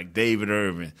guys like David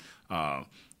Irvin, the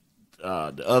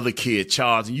other kid,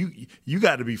 Charles. You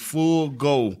got to be full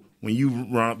go when you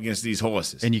run up against these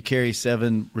horses. And you carry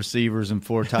 7 receivers and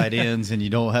 4 tight ends, and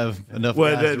you don't have enough.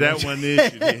 Well, that one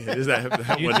issue.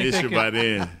 That one issue by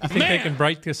then. You think they can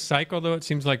break this cycle, though? It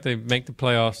seems like they make the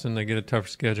playoffs and they get a tough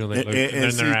schedule, they lose,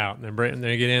 and then they're out. And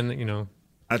they get in,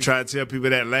 I tried to tell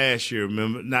people that last year,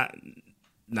 remember?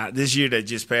 Not this year that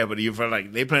just passed, but the year before,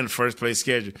 like they playing the first place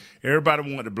schedule. Everybody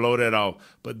wanted to blow that off.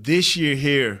 But this year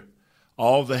here,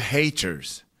 all the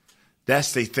haters,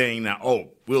 that's the thing now. Oh,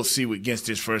 we'll see against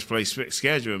this first place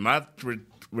schedule. And my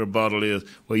rebuttal is,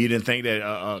 well, you didn't think that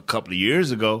a couple of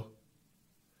years ago,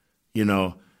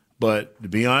 But to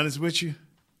be honest with you,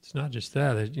 it's not just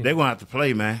that. They're going to have to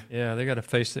play, man. Yeah, they got to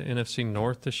face the NFC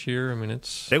North this year. I mean,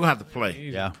 they're going to have to play.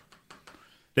 Easy. Yeah.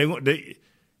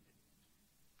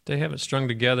 They haven't strung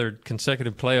together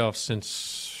consecutive playoffs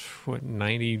since,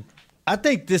 90? I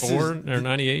think this is or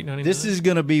 98, 99? This is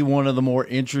going to be one of the more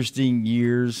interesting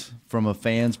years from a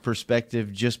fan's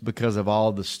perspective just because of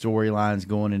all the storylines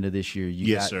going into this year.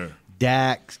 You got sir.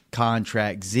 Dak's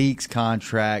contract, Zeke's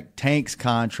contract, Tank's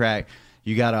contract.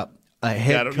 You got a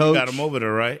head coach. You got him over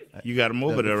there, right? You got him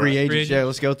over there, free right? agent. Yeah,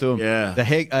 let's go through him. Yeah.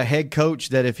 A head coach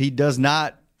that if he does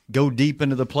not go deep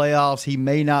into the playoffs, he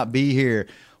may not be here.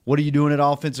 What are you doing at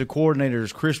offensive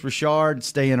coordinators? Chris Richard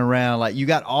staying around. Like, you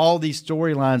got all these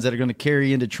storylines that are going to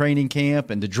carry into training camp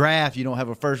and the draft. You don't have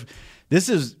a first. This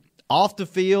is off the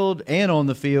field and on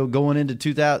the field going into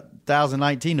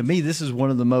 2019. To me, this is one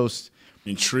of the most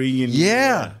intriguing.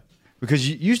 Yeah. Because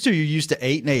you used to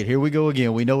 8-8. Here we go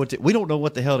again. We don't know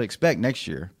what the hell to expect next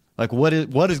year. Like, what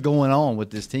is going on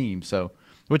with this team? So,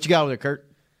 what you got with it, Kurt?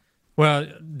 Well,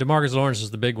 DeMarcus Lawrence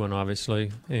is the big one,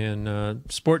 obviously, and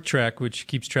Sport Track, which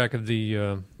keeps track of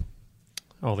the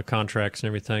all the contracts and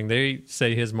everything. They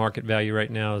say his market value right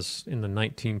now is in the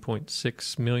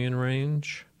 $19.6 million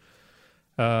range.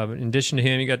 In addition to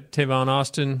him, you got Tavon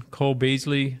Austin, Cole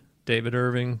Beasley, David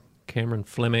Irving, Cameron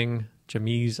Fleming,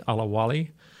 Jameez Alawali.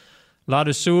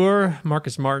 Ladouceur,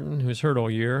 Marcus Martin, who's hurt all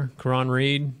year, Karan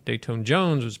Reed, Dayton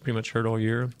Jones was pretty much hurt all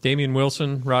year, Damian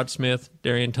Wilson, Rod Smith,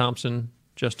 Darian Thompson,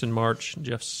 Justin March,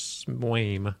 Jeff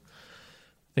Swaim. I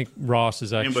think Ross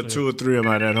is actually... But 2 or 3 of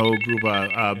them out of that whole group,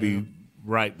 I'll be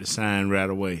right to sign right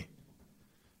away.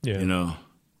 Yeah. You know.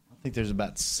 I think there's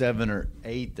about 7 or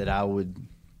 8 that I would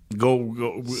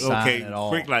go sign okay, at all.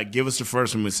 quick, like, give us the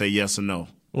first one and say yes or no.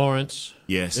 Lawrence.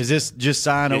 Yes. Is this just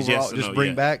sign Yes, overall? yes or Just no, bring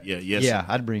yeah. back? Yeah, yes. Yeah,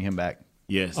 I'd bring him back.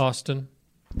 Yes. Austin.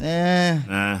 Go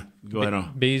ahead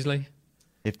on. Beasley.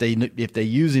 If they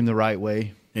use him the right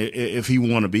way. If he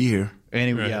want to be here.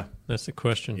 Anyway, Right. yeah. That's the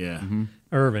question. Yeah. Mm-hmm.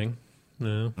 Irving.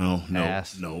 No. No.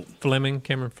 Pass. No. Fleming.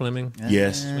 Cameron Fleming.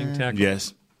 Yes. Swing tackle.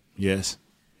 Yes.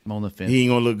 I'm on the fence. He ain't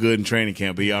going to look good in training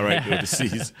camp, but he all right during the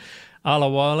season.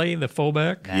 Alawali, the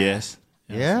fullback. Yes.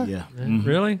 Yeah? Yeah.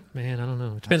 Really? Man, I don't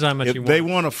know. It depends on how much you If want. they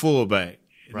want a fullback,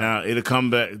 now it'll come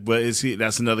back, but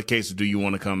that's another case of do you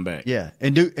want to come back? Yeah.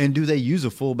 And do they use a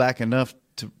fullback enough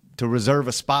to reserve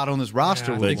a spot on this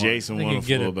roster? I But think- Jason I think want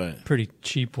you a get fullback. a pretty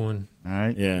cheap one. All right. I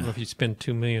don't know Yeah. if you spend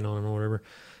 $2 million on him or whatever.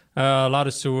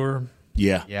 Ladouceur,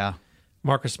 Yeah. Yeah.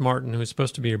 Marcus Martin, who's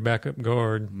supposed to be your backup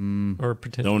guard or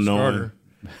potential Don't know starter. him.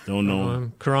 Don't know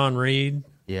him. Karan Reed,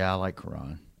 Yeah, I like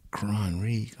Karan. Karan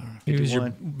Reed. he was your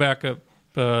 51. backup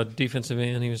defensive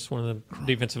end. He was one of the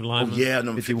defensive Oh, linemen. yeah.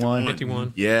 Number 51.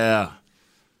 51. Yeah.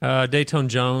 Dayton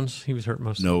Jones, he was hurt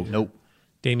most of No. the year. Nope.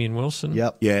 Damian Wilson.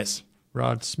 Yep. Yes.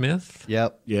 Rod Smith.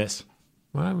 Yep. Yes.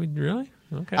 Why would really?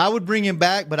 Okay. I would bring him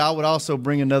back, but I would also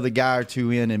bring another guy or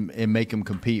two in and make him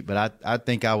compete. But I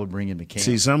think I would bring him to camp.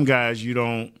 See, some guys you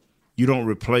don't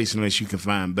replace unless you can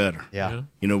find better. Yeah.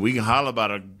 You know, we can holler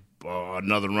about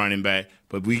another running back,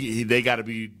 but they got to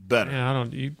be better. Yeah,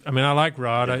 I like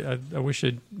Rod. I wish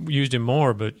I'd used him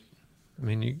more, but I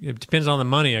mean, it depends on the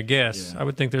money, I guess. Yeah. I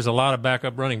would think there's a lot of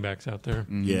backup running backs out there.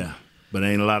 Yeah. But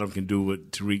ain't a lot of them can do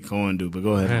what Tariq Cohen do. But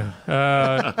go ahead.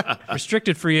 Yeah.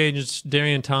 Restricted free agents: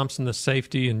 Darian Thompson, the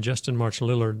safety, and Justin March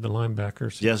Lillard, the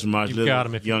linebackers. Justin March, You've got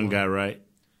him if you young want. guy, right?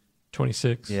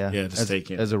 26. Yeah. Yeah, to take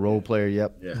him. as a role player.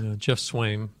 Yep. Yeah. Jeff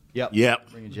Swaim. Yep.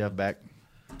 Bringing Jeff back.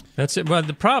 That's it. But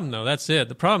the problem, though,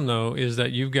 The problem, though, is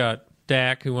that you've got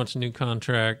Dak, who wants a new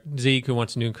contract, Zeke, who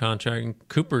wants a new contract, and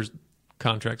Cooper's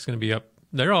contract's going to be up.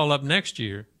 They're all up next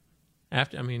year.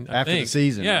 After the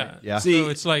season. Yeah. Right? Yeah. So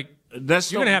it's like you're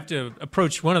That's going to have to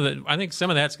approach one of the. I think some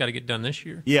of that's got to get done this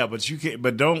year. Yeah, but you can't.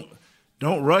 But don't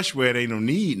rush where there ain't no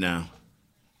need now.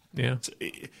 Yeah.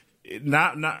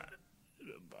 Not.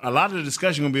 A lot of the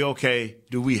discussion gonna be okay.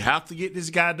 Do we have to get this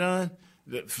guy done?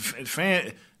 The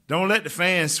fan. Don't let the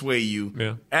fans sway you.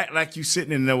 Yeah. Act like you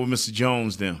sitting in there with Mr.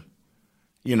 Jones. Them.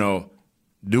 You know.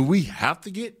 Do we have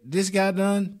to get this guy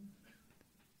done?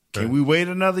 Can we wait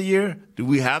another year? Do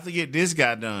we have to get this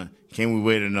guy done? Can we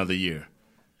wait another year?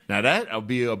 Now that'll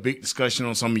be a big discussion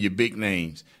on some of your big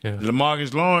names. Yeah.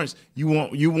 LaMarcus Lawrence, you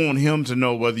want him to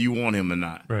know whether you want him or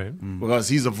not, Right. Because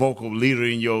he's a vocal leader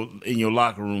in your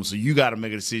locker room. So you got to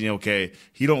make a decision. Okay,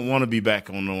 he don't want to be back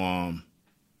on the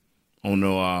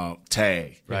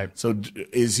tag, Right. So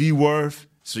is he worth?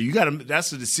 So you got to.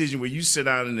 That's a decision where you sit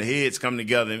down and the heads come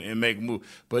together and make a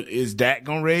move. But is Dak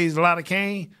gonna raise a lot of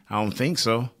cane? I don't think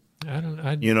so.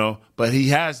 But he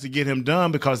has to get him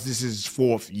done because this is his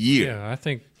 4th year. Yeah, I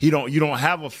think You don't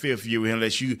have a 5th year with him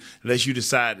unless you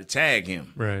decide to tag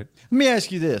him. right. Let me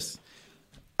ask you this.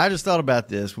 I just thought about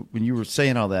this when you were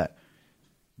saying all that.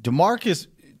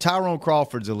 Tyrone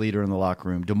Crawford's a leader in the locker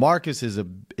room. DeMarcus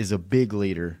is a big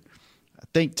leader. I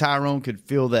think Tyrone could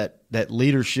fill that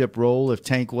leadership role if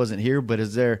Tank wasn't here. But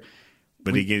is there?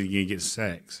 But he get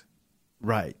sacks.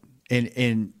 Right.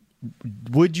 And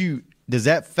would you? Does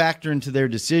that factor into their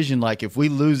decision? Like if we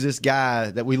lose this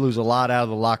guy, that we lose a lot out of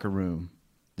the locker room.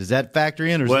 Does that factor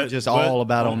in, or is it just all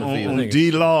about on the field? On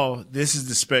D-Law, this is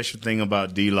the special thing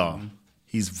about D-Law. Mm-hmm.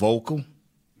 He's vocal.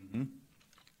 Mm-hmm.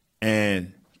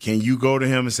 And can you go to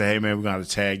him and say, hey, man, we're going to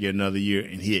tag you another year,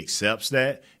 and he accepts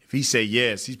that? If he say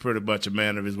yes, he's pretty much a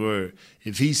man of his word.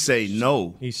 If he say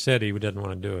no. He said he doesn't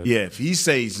want to do it. Yeah, if he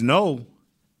says no,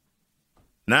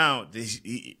 now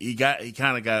he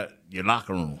kind of got your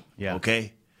locker room. Yeah.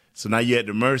 Okay? So now you're at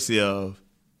the mercy of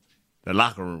the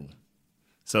locker room.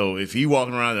 So if he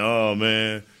walking around, oh,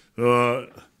 man.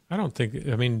 I don't think,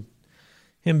 I mean,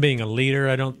 him being a leader,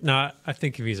 I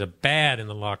think if he's a bad in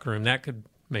the locker room, that could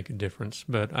make a difference.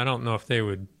 But I don't know if they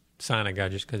would sign a guy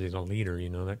just because he's a leader,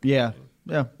 Yeah.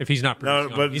 If he's not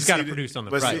producing, he's got to produce on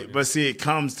the field. But see, it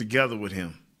comes together with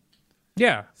him.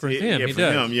 Yeah, for him, he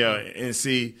does. And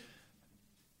see,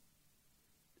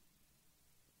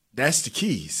 that's the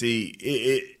key. See,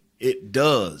 it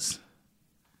does.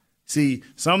 See,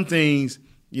 some things,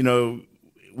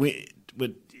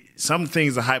 some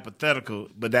things are hypothetical,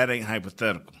 but that ain't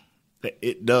hypothetical.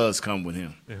 It does come with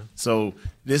him. Yeah. So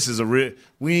this is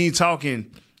we ain't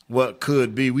talking what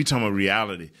could be. We talking about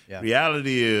reality. Yeah.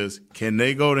 Reality is, can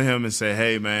they go to him and say,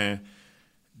 hey, man,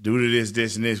 due to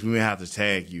this, and this, we may have to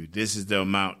tag you. This is the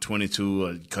amount,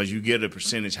 22, because you get a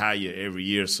percentage higher every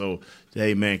year. So,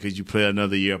 hey, man, could you play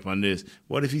another year up on this?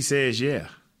 What if he says yeah?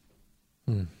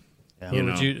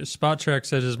 Spot Track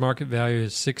says his market value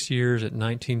is 6 years at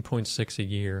 $19.6 a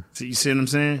year. So you see what I'm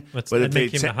saying? That'd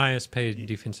make him the highest paid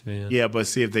defensive end. Yeah, but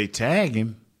see if they tag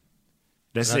him.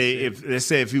 Let's say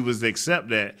if he was to accept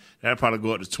that, that'd probably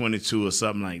go up to 22 or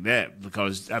something like that,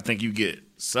 because I think you get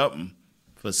something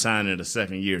for signing a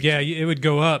second year. Yeah, it would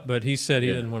go up, but he said he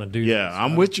didn't want to do that. Yeah,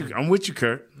 I'm with you,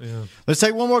 Kurt. Yeah. Let's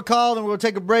take one more call, then we're going to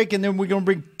take a break, and then we're going to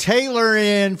bring Taylor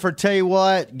in for Tell You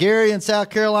What. Gary in South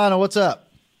Carolina, what's up?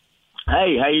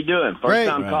 Hey, how you doing? First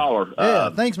time caller. Yeah,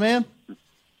 thanks, man.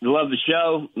 Love the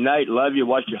show. Nate, love you.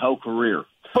 Watched your whole career.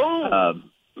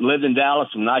 Lived in Dallas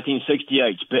from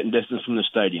 1968, spitting distance from the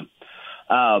stadium.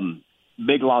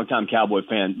 Big, long-time Cowboy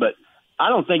fan. But I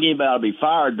don't think anybody ought to be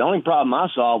fired. The only problem I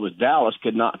saw was Dallas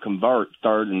could not convert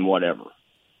third and whatever,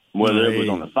 whether it was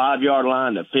on the 5-yard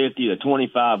line, the 50, the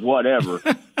 25, whatever.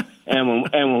 and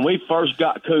when we first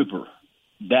got Cooper,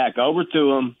 Dak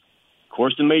overthrew him. Of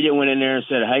course, the media went in there and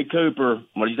said, hey, Cooper,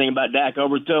 what do you think about Dak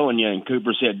overthrowing you? And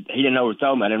Cooper said, he didn't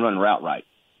overthrow me. I didn't run the route right.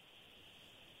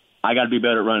 I got to be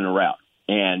better at running the route.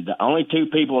 And the only two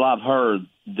people I've heard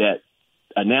that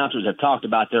announcers have talked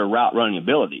about their route running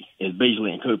ability is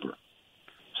Beasley and Cooper.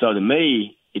 So to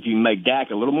me, if you make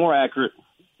Dak a little more accurate,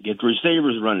 get the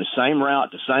receivers to run the same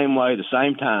route, the same way, the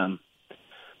same time,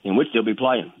 then we'd still be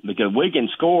playing. Because we can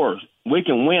score, we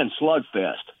can win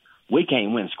slugfest. We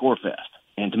can't win scorefest.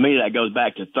 And to me, that goes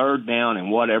back to third down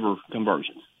and whatever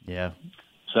conversions. Yeah.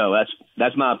 So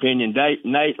that's my opinion.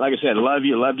 Nate, like I said, I love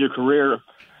you. Loved your career.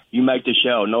 You make the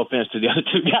show. No offense to the other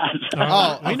two guys.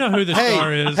 We know who the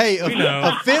star is. Hey,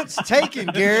 offense taken,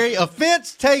 Gary.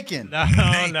 Offense taken. No.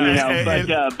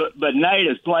 But Nate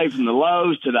has played from the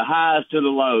lows to the highs to the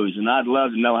lows, and I'd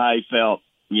love to know how he felt,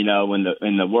 in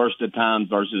the worst of times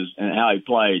and how he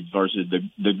played versus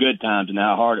the good times and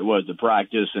how hard it was to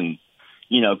practice and,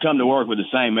 come to work with the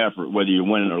same effort, whether you're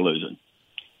winning or losing.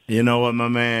 You know what, my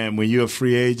man? When you're a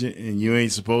free agent and you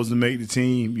ain't supposed to make the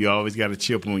team, you always got a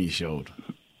chip on your shoulder.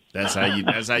 That's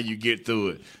how you get through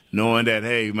it, knowing that,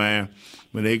 hey, man,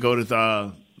 when they go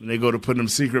to put them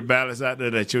secret ballots out there,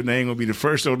 that your name will be the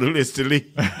first on the list to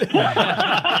leave.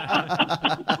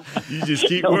 You just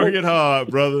keep working hard,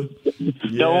 brother.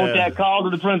 Don't want that call to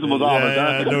the principal's office.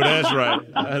 I know that's right.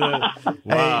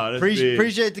 Wow,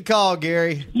 appreciate the call,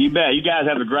 Gary. You bet. You guys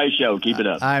have a great show. Keep it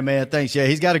up. All right, man. Thanks. Yeah,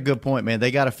 he's got a good point, man.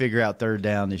 They got to figure out third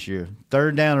down this year.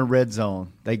 Third down and red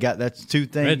zone. That's two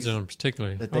things. Red zone,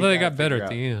 particularly. Although they got better at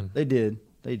the end. They did.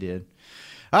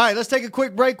 All right, let's take a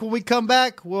quick break. When we come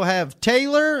back, we'll have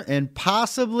Taylor and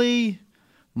possibly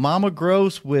Mama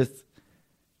Gross with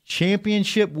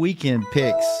championship weekend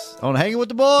picks on Hanging with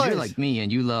the Boys. You're like me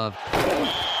and you love...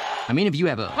 if you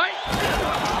have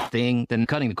a thing, then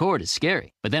cutting the cord is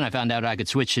scary. But then I found out I could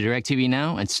switch to DirecTV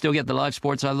Now and still get the live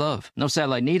sports I love. No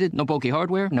satellite needed, no bulky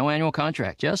hardware, no annual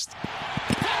contract, just...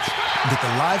 Get the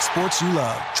live sports you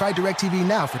love. Try DirecTV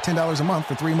Now for $10 a month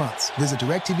for 3 months. Visit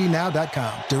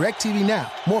DirecTVNow.com. DirecTV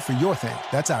Now. More for your thing.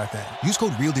 That's our thing. Use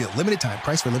code REALDEAL. Limited time.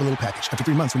 Price for little package. After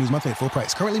 3 months, renews monthly at full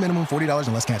price. Currently minimum $40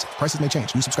 unless canceled. Prices may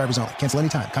change. New subscribers only. Cancel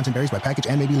anytime. Content varies by package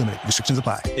and may be limited. Restrictions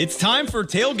apply. It's time for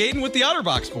tailgating with the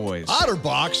OtterBox boys.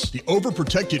 OtterBox? The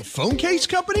overprotected phone case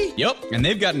company? Yep, and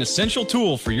they've got an essential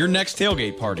tool for your next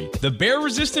tailgate party. The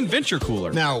bear-resistant Venture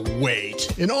Cooler. Now,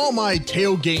 wait. In all my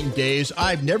tailgating days,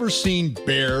 I've never seen seen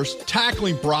bears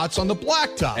tackling brats on the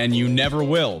blacktop. And you never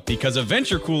will, because a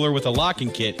Venture Cooler with a locking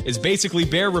kit is basically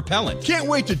bear repellent. Can't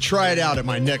wait to try it out at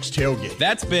my next tailgate.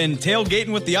 That's been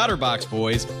Tailgating with the OtterBox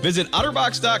boys. Visit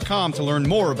OtterBox.com to learn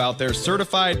more about their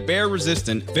certified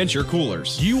bear-resistant Venture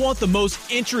Coolers. You want the most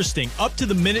interesting,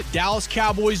 up-to-the-minute Dallas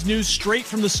Cowboys news straight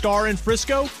from the Star in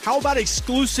Frisco? How about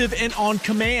exclusive and on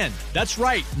command? That's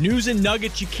right, news and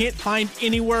nuggets you can't find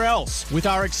anywhere else. With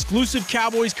our exclusive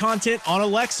Cowboys content on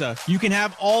Alexa, you can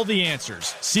have all the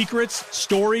answers, secrets,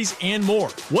 stories, and more.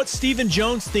 What's Stephen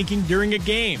Jones thinking during a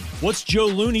game? What's Joe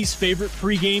Looney's favorite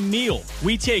pregame meal?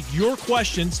 We take your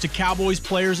questions to Cowboys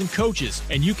players and coaches,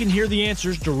 and you can hear the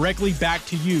answers directly back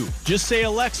to you. Just say,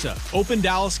 Alexa, open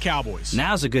Dallas Cowboys.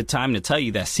 Now's a good time to tell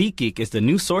you that SeatGeek is the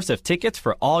new source of tickets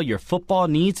for all your football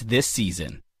needs this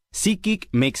season. SeatGeek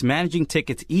makes managing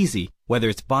tickets easy, whether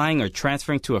it's buying or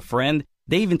transferring to a friend.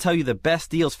 They even tell you the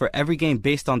best deals for every game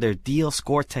based on their deal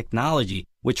score technology,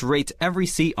 which rates every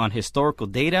seat on historical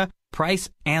data, price,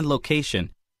 and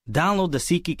location. Download the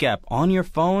SeatGeek app on your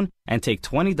phone and take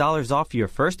 $20 off your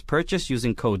first purchase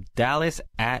using code DALLAS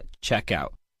at checkout.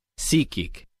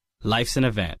 SeatGeek. Life's an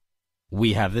event.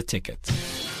 We have the tickets.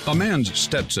 A man's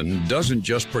Stetson doesn't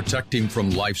just protect him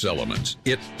from life's elements.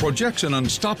 It projects an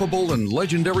unstoppable and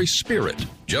legendary spirit,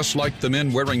 just like the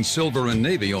men wearing silver and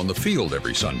navy on the field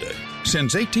every Sunday.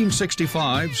 Since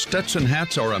 1865, Stetson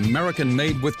hats are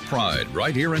American-made with pride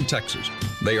right here in Texas.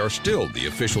 They are still the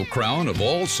official crown of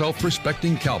all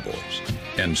self-respecting cowboys.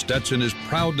 And Stetson is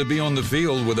proud to be on the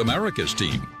field with America's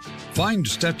team. Find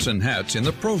Stetson hats in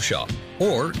the Pro Shop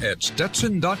or at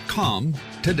Stetson.com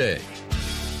today.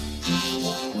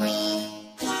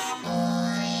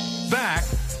 Back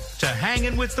to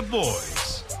Hanging with the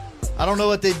Boys. I don't know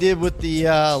what they did with the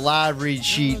live read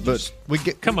sheet, but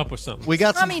come up with something. We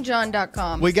got some.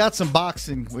 TommyJohn.com. We got some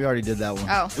boxing. We already did that one.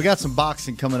 Oh. We got some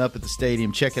boxing coming up at the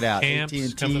stadium. Check it out. Camps,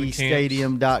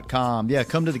 AT&TStadium.com. Yeah,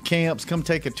 come to the camps. Come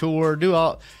take a tour. Do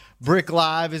all. Brick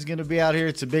Live is going to be out here.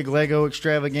 It's a big Lego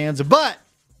extravaganza. But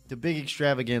the big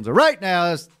extravaganza right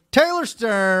now is Taylor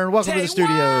Stern. Welcome to the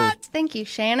studio. Thank you,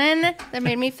 Shannon. That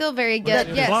made me feel very good.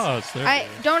 Yes. I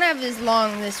don't have as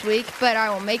long this week, but I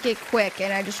will make it quick.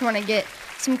 And I just want to get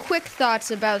some quick thoughts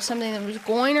about something that was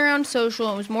going around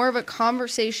social. It was more of a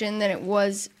conversation than it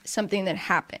was something that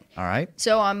happened. All right.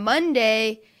 So on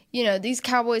Monday, you know, these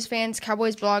Cowboys fans,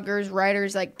 Cowboys bloggers,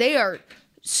 writers, like they are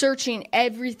searching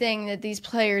everything that these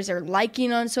players are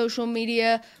liking on social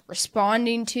media,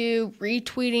 responding to,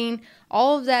 retweeting.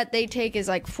 All of that they take as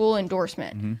like full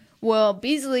endorsement. Mm-hmm. Well,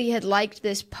 Beasley had liked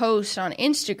this post on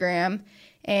Instagram,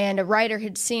 and a writer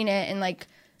had seen it and like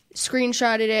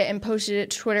screenshotted it and posted it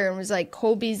to Twitter and was like,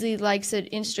 Cole Beasley likes an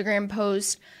Instagram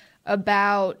post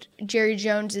about Jerry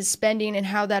Jones' spending and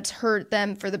how that's hurt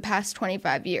them for the past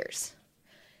 25 years.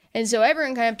 And so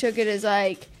everyone kind of took it as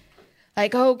like,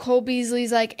 oh, Cole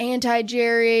Beasley's like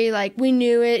anti-Jerry, like we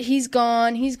knew it, he's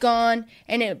gone,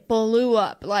 and it blew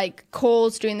up, like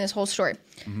Cole's doing this whole story.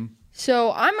 Mm-hmm.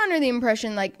 So I'm under the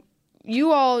impression, like,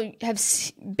 you all have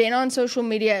been on social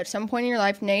media at some point in your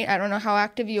life. Nate, I don't know how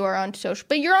active you are on social,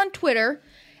 but you're on Twitter,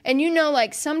 and you know,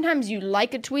 like, sometimes you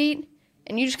like a tweet,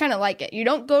 and you just kind of like it. You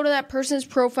don't go to that person's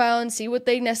profile and see what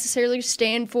they necessarily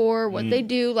stand for, what they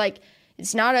do, like,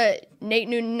 it's not a Nate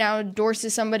Newton now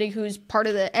endorses somebody who's part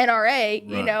of the NRA,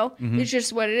 you know? Mm-hmm. It's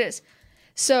just what it is.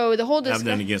 So the whole discussion...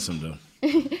 Nothing against him,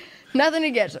 though. Nothing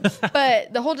against him.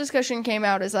 But the whole discussion came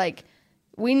out as like,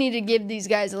 we need to give these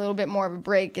guys a little bit more of a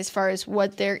break as far as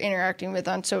what they're interacting with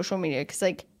on social media. Because,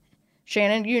 like,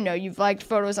 Shannon, you know, you've liked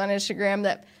photos on Instagram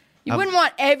that you wouldn't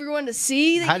want everyone to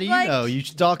see. That how do you know? You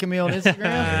stalking me on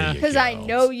Instagram? Because I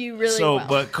know you really well.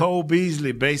 But Cole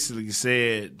Beasley basically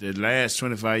said the last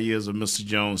 25 years of Mr.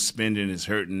 Jones' spending is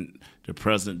hurting the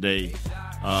present day.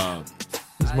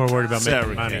 He's more worried about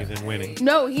making money than winning.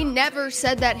 No, he never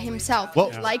said that himself.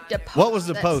 He liked a post. What was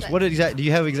the post? What do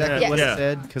you have exactly what it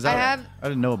said? Because I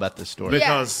didn't know about this story.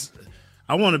 Because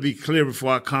I want to be clear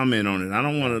before I comment on it. I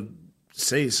don't want to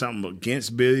say something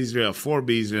against Beasley or for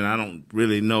Beasley, and I don't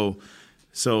really know.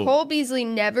 So Cole Beasley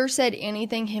never said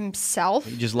anything himself.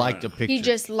 He just liked a picture. He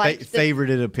just liked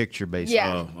favorited a picture, basically.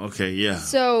 Yeah. Oh, okay, yeah.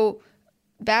 So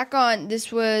back on,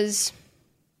 this was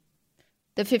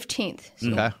the 15th.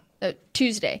 So okay.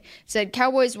 Tuesday. It said,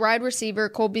 Cowboys wide receiver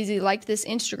Cole Beasley liked this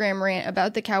Instagram rant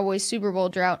about the Cowboys Super Bowl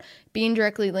drought being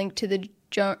directly linked to the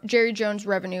Jerry Jones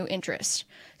revenue interest.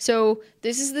 So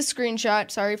this is the screenshot.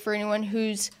 Sorry for anyone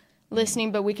who's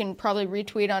listening, but we can probably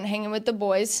retweet on Hanging with the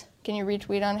Boys. Can you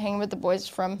retweet on Hanging with the Boys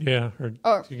from? Yeah.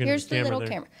 Here's the little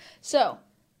camera. So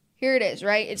here it is,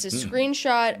 right? It's a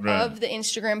screenshot of the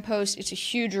Instagram post. It's a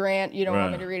huge rant. You don't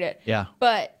want me to read it. Yeah.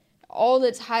 But all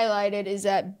that's highlighted is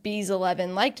that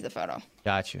Bees11 liked the photo.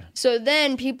 Gotcha. So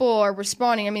then people are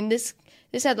responding. I mean, this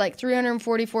had like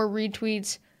 344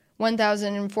 retweets,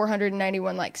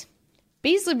 1,491 likes.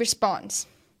 Beasley responds,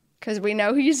 because we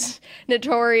know he's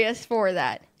notorious for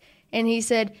that. And he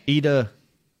said... Ida.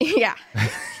 Yeah.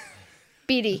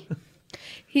 BD.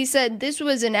 He said, this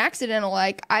was an accidental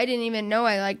like. I didn't even know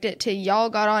I liked it till y'all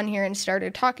got on here and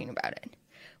started talking about it.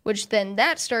 Which then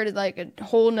that started like a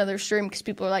whole nother stream because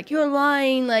people are like, you're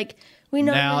lying. Like, we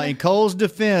know. Now, in Cole's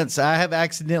defense, I have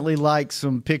accidentally liked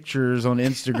some pictures on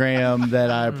Instagram that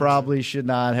I probably should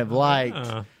not have liked.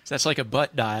 So that's like a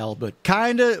butt dial, but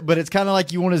but it's kind of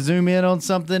like you want to zoom in on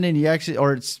something and you actually,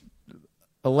 or it's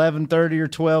 11:30 or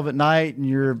 12 at night and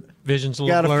you're vision's a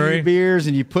got little blurry. A few beers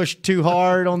and you push too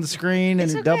hard on the screen and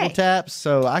It's it okay. double taps.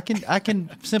 So I can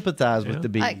sympathize with the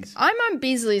bees. Like, I'm on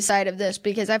Beasley's side of this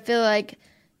because I feel like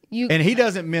And he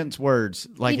doesn't mince words.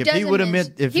 Like if he would have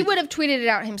meant, if he would have tweeted it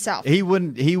out himself. he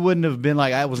wouldn't have been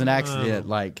like, I was an accident.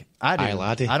 Like I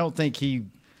did. I don't think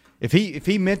if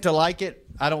he meant to like it,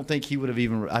 I don't think he would have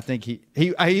even. I think he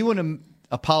wouldn't have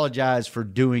apologized for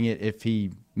doing it if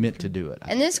he meant to do it.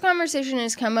 And this conversation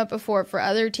has come up before for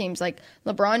other teams, like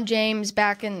LeBron James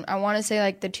back in, I want to say,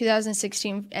 like the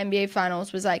 2016 NBA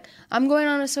Finals was like, I'm going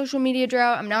on a social media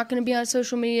drought. I'm not going to be on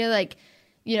social media. Like,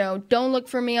 you know, don't look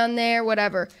for me on there,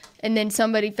 whatever. And then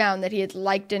somebody found that he had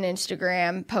liked an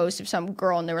Instagram post of some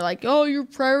girl, and they were like, oh, your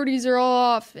priorities are all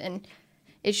off. And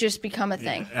it's just become a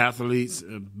thing. Athletes,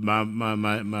 my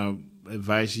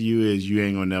advice to you is you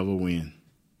ain't going to never win.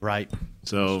 Right.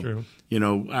 So, you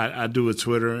know, I do a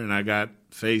Twitter and I got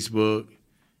Facebook,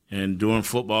 and during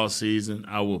football season,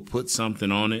 I will put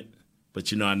something on it,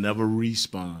 but, you know, I never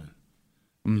respond.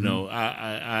 Mm-hmm. You know,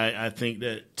 I think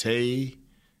that Tay,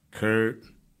 Kurt,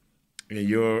 in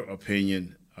your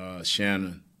opinion,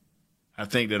 Shannon, I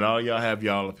think that all y'all have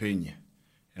y'all opinion.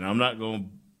 And I'm not going to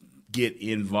get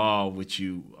involved with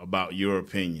you about your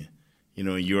opinion, you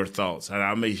know, and your thoughts.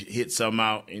 I may hit something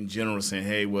out in general saying,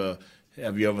 hey, well,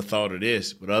 have you ever thought of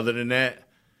this? But other than that,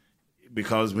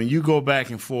 because when you go back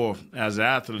and forth as an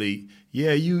athlete,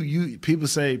 yeah, you people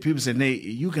say, Nate,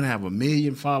 you can have 1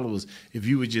 million followers if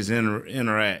you would just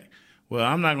interact. Well,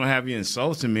 I'm not going to have you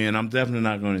insulting me, and I'm definitely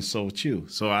not going to insult you.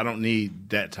 So I don't need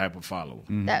that type of follower.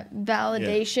 Mm-hmm. That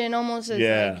validation almost is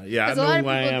yeah. Because a lot of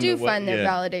people do find their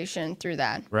validation through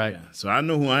that. Right. Yeah. So I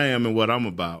know who I am and what I'm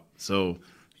about. So,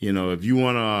 you know, if you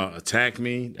want to attack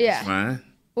me, that's fine.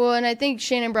 Well, and I think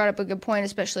Shannon brought up a good point,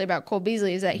 especially about Cole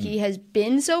Beasley, is that he has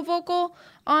been so vocal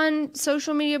on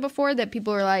social media before that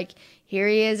people are like, here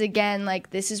he is again, like,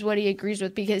 this is what he agrees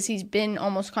with, because he's been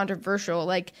almost controversial.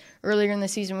 Like, earlier in the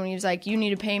season when he was like, you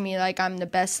need to pay me like I'm the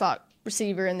best slot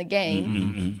receiver in the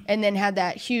game, and then had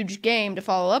that huge game to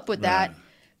follow up with that.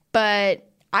 But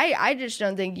I just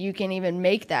don't think you can even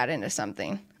make that into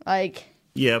something. Like,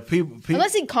 people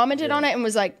unless he commented on it and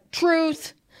was like,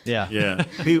 truth. Yeah.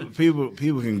 People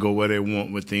can go where they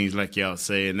want with things like y'all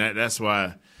say, and that's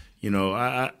why, you know,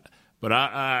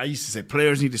 I used to say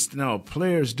players need to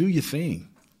players do your thing.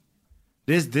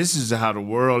 This is how the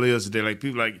world is today. Like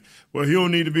people like, well, he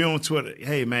don't need to be on Twitter.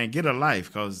 Hey man, get a life,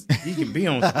 because he can be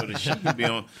on Twitter. She can be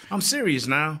on. I'm serious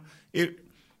now. You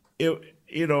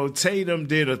know, Tatum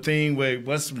did a thing where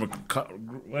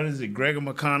what is it, Gregor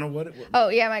McConnell? What? Oh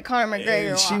yeah, my Conor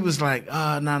McGregor. And she was like, no.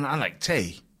 I like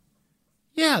Tay.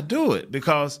 Yeah, do it,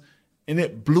 and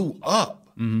it blew up.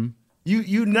 Mm-hmm.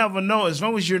 You never know, as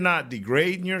long as you're not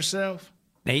degrading yourself.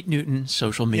 Nate Newton,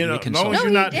 social media consultant.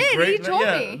 He told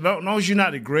me. As long as you're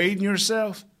not degrading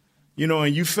yourself, you know,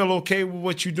 and you feel okay with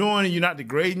what you're doing, and you're not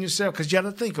degrading yourself, because you got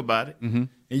to think about it, and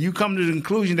you come to the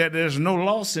conclusion that there's no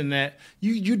loss in that.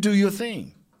 You do your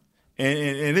thing,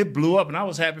 and it blew up, and I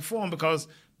was happy for him because.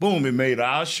 Boom! It made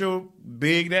our show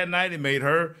big that night. It made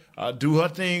her do her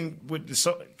thing with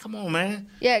the. Come on, man.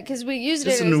 Yeah, because we used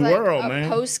It's it a as new like world, a man.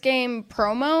 post-game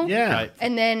promo. Yeah. Right.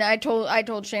 And then I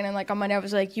told Shannon, like, on Monday, I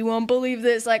was like, you won't believe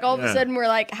this. Like, all of a sudden, we're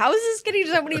like, how is this getting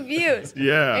so many views?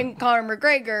 Yeah. And Conor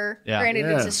McGregor, granted,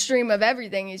 it's a stream of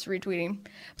everything he's retweeting.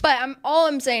 But all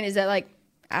I'm saying is that, like,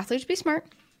 athletes be smart.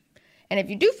 And if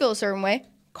you do feel a certain way,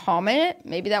 comment it.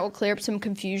 Maybe that will clear up some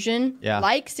confusion. Yeah.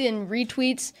 Likes and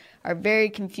retweets are very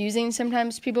confusing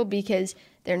sometimes to people because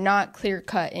they're not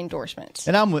clear-cut endorsements.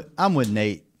 And I'm with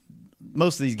Nate.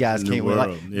 Most of these guys can't win.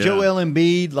 Like yeah. Joel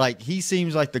Embiid, like he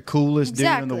seems like the coolest dude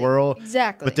in the world.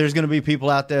 Exactly. But there's going to be people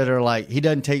out there that are like, he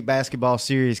doesn't take basketball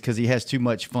serious because he has too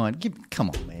much fun. Come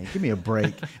on, man. Give me a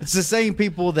break. It's the same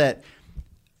people that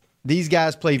these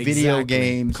guys play video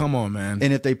games. Come on, man.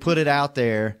 And if they put it out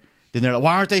there, Then they're like,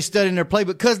 why aren't they studying their playbook?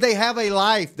 Because they have a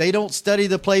life. They don't study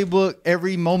the playbook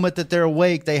every moment that they're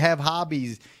awake. They have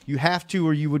hobbies. You have to,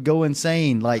 or you would go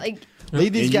insane. Like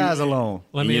leave these guys alone.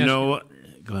 Let me ask you, what?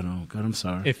 Go on. I'm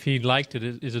sorry. If he liked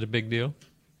it, is it a big deal?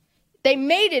 They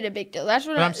made it a big deal. That's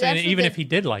what I'm saying. Even if he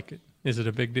did like it, is it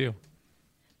a big deal?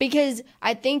 Because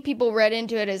I think people read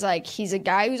into it as like, he's a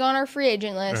guy who's on our free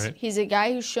agent list. Right. He's a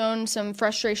guy who's shown some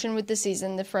frustration with the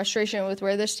season, the frustration with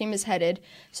where this team is headed.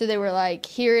 So they were like,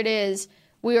 here it is.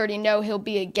 We already know he'll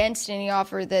be against any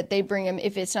offer that they bring him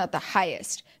if it's not the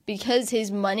highest. Because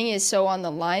his money is so on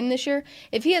the line this year.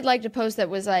 If he had liked a post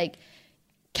that was like,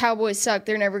 Cowboys suck,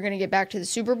 they're never going to get back to the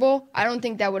Super Bowl, I don't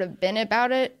think that would have been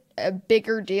about it, a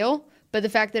bigger deal. But the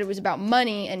fact that it was about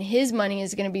money, and his money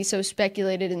is going to be so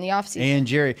speculated in the offseason. And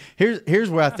Jerry, here's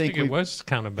where I think it was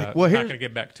kind of about not going to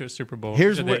get back to a Super Bowl.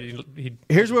 Here's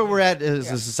where we're at as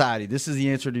a society. This is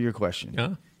the answer to your question.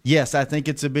 Yeah. Yes, I think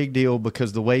it's a big deal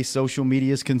because the way social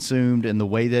media is consumed and the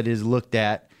way that is looked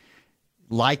at,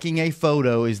 liking a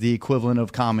photo is the equivalent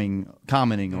of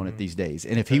commenting on it these days.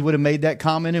 And if he would have made that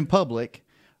comment in public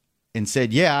and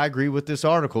said, yeah, I agree with this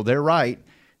article, they're right,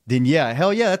 then yeah,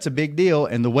 hell yeah, that's a big deal.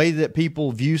 And the way that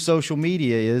people view social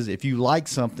media is if you like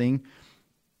something,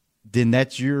 then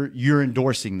that's you're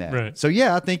endorsing that. Right. So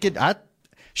yeah, I think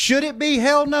should it be?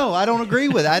 Hell no, I don't agree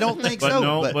with it. I don't think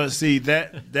so. But see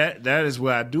that is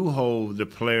where I do hold the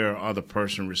player or the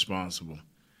person responsible.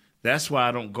 That's why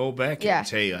I don't go back and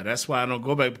tell you. That's why I don't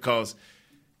go back, because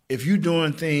if you're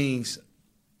doing things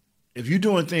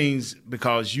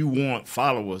because you want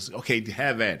followers, okay,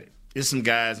 have at it. There's some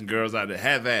guys and girls out there,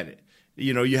 have at it.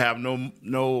 You know, you have no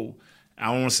I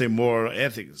don't want to say moral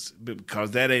ethics,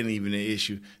 because that ain't even the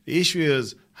issue. The issue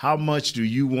is, how much do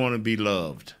you want to be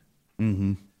loved?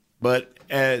 Mm-hmm. But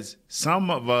as some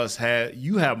of us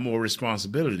you have more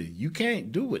responsibility. You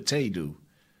can't do what Tay do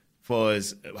for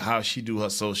as how she do her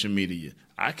social media.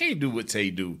 I can't do what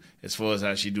Tay do as far as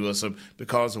how she do her stuff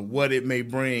because of what it may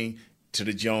bring to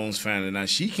the Jones family. Now,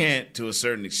 she can't to a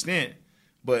certain extent,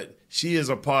 but she is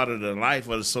a part of the life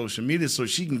of the social media, so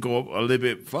she can go up a little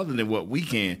bit further than what we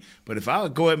can. But if I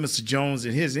would go at Mr. Jones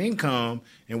and his income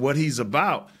and what he's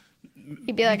about,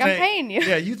 he'd be like, I'm paying you.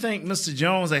 Yeah, you think Mr.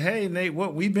 Jones, like, hey, Nate,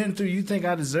 what we've been through, you think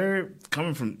I deserve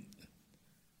coming from...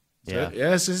 Yeah,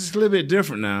 it's a little bit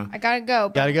different now. I gotta go.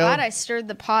 But I'm glad I stirred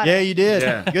the pot. Yeah, you did.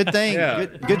 Yeah. Good thing. Yeah.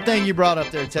 Good thing you brought up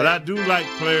there, Ted. But I do like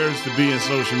players to be in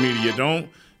social media.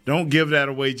 Don't give that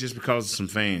away just because of some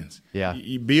fans. Yeah.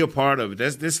 You be a part of it.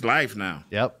 That's this life now.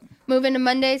 Yep. Moving to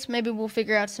Mondays, maybe we'll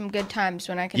figure out some good times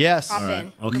when I can pop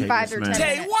in. Okay. 5 or 10 minutes.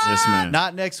 Yes, ma'am.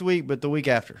 Not next week, but the week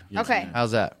after. Okay.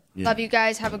 How's that? Yeah. Love you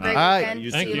guys. Have a great All weekend.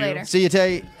 right. See you later. See you,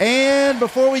 Tay. And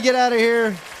before we get out of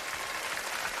here,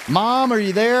 Mom, are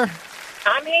you there?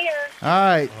 I'm here. All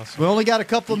right. Awesome. We only got a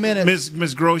couple of minutes.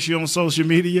 Miss Gross, you on social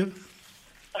media?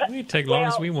 We can take long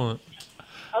as we want.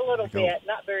 A little bit,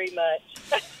 not very much.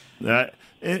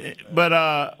 But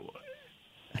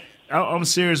I'm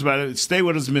serious about it. Stay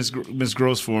with us, Miss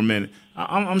Gross, for a minute.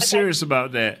 I'm serious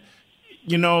about that.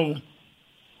 You know,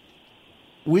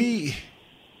 we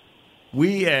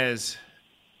as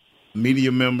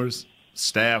media members,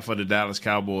 staff of the Dallas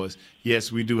Cowboys,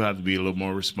 yes, we do have to be a little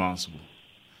more responsible.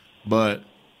 But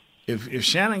if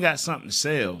Shannon got something to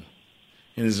sell,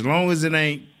 and as long as it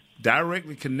ain't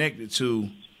directly connected to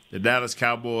the Dallas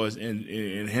Cowboys and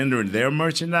hindering their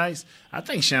merchandise, I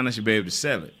think Shannon should be able to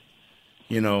sell it.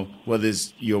 You know, whether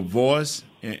it's your voice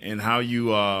and how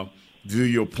you view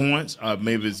your points,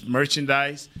 maybe it's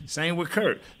merchandise. Same with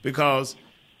Kurt, because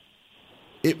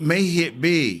it may hit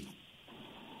big.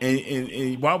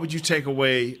 And why would you take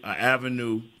away an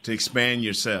avenue to expand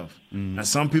yourself? Mm. Now,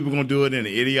 some people are going to do it in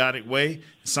an idiotic way.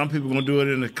 Some people are going to do it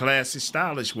in a classy,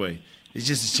 stylish way. It's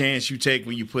just a chance you take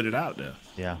when you put it out there.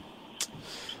 Yeah.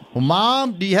 Well,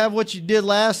 Mom, do you have what you did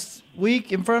last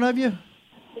week in front of you?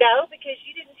 No, because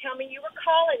you didn't tell me you were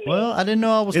calling me. Well, I didn't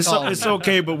know I was calling. It's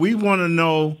okay, but we want to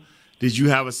know, did you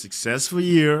have a successful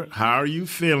year? How are you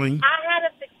feeling? I had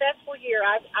a successful year.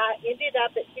 I ended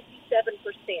up at 57%.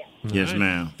 Yes,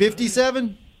 ma'am.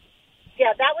 57?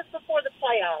 Yeah, that was before the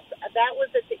playoffs. That was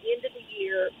at the end of the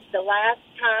year, the last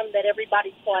time that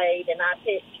everybody played, and I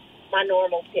picked my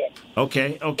normal pick.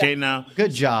 Okay, now.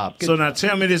 Good job. So now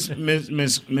tell me this,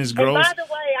 Miss Gross. And by the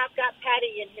way, I've got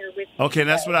Patty in here with me. Okay,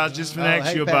 that's what I was just going to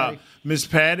ask you about. Miss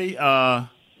Patty, how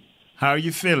are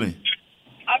you feeling?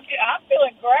 I'm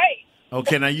feeling great.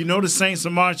 Okay, now you know the Saints are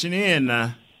marching in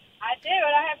now. I do,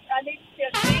 and I need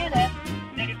to tell Shannon.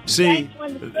 See,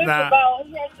 when the Super Bowl,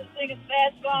 he has to sing a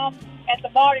sad song at the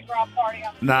Mardi Gras party.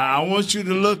 Now, I want you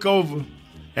to look over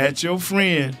at your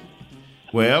friend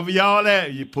Wherever y'all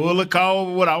at, you pull a call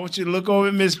over. What I want you to look over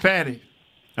at Miss Patty.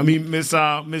 I mean, Miss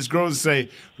Gross and say,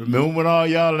 remember when all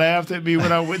y'all laughed at me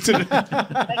when I went to the...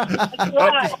 That's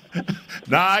right.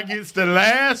 Now I gets the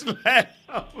last laugh.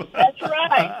 That's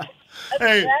right. That's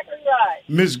Hey, exactly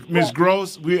right. Miss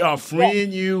Gross, we are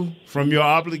freeing you from your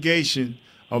obligation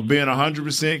of being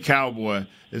 100% Cowboy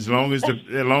as long as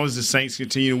the Saints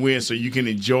continue to win, so you can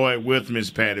enjoy it with Miss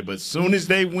Patty. But as soon as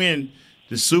they win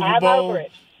the Super Bowl,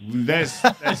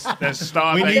 that's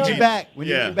start. We need you back. We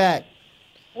need you back.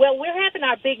 Well, we're having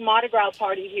our big Mardi Gras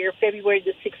party here February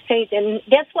the 16th, and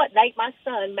guess what, Nate? My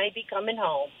son may be coming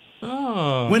home.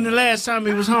 Oh. When the last time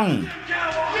he was home?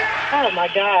 Oh, my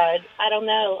God. I don't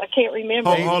know. I can't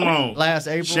remember. Hold on. Last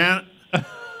April.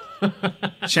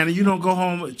 Shannon, you don't go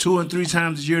home 2 and 3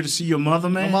 times a year to see your mother,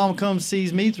 man? My mom comes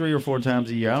sees me 3 or 4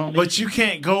 times a year. But you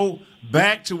can't go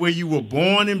back to where you were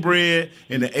born and bred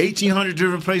in the 1,800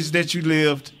 different places that you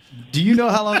lived. Do you know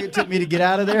how long it took me to get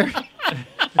out of there?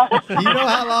 Do you know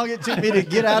how long it took me to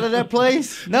get out of that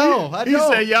place? No, I don't. You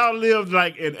said y'all lived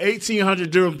like in 1,800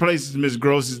 different places, Miss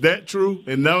Gross. Is that true?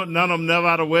 And none of them never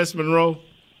out of West Monroe?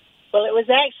 Well, it was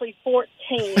actually 14,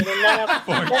 and none of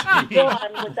one was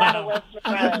out of West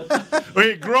Monroe. Well,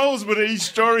 it grows with each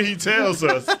story he tells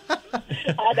us.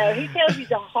 I know. He tells you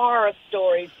the horror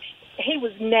stories. He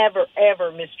was never,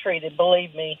 ever mistreated,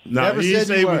 believe me. No, he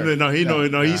said he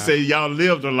said y'all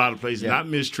lived in a lot of places, not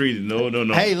mistreated. No.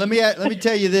 Hey, let me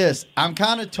tell you this. I'm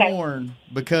kind of torn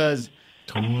because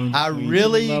I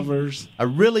really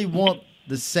want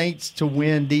the Saints to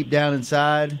win deep down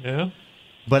inside. Yeah.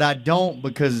 But I don't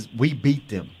because we beat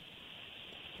them.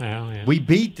 Yeah. We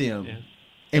beat them. Yeah.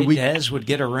 And Dez would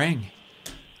get a ring.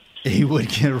 He would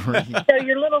get a ring. So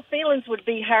your little feelings would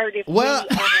be hurt if your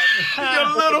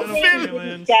little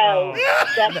feelings. Go.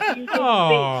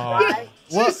 Right?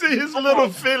 She said his little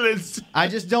feelings. I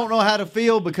just don't know how to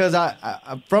feel because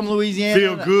I'm from Louisiana.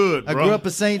 Feel good, I bro. grew up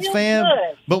a Saints fan,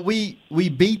 but we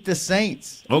beat the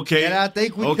Saints. Okay. And I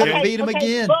think we could have beat them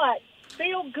again. But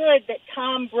feel good that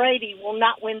Tom Brady will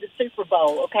not win the Super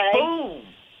Bowl, okay?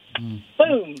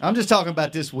 Boom. I'm just talking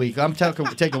about this week. I'm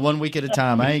taking 1 week at a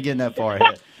time. I ain't getting that far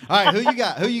ahead. All right, who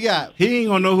you got? He ain't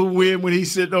gonna know who win when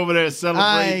he's sitting over there celebrating.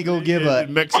 I ain't gonna give a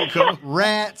Mexico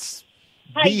rat's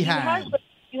behind.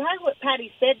 You heard what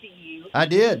Patty said to you. I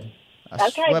did.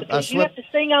 Because you have to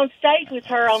sing on stage with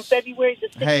her on February the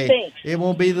 16th. Hey, it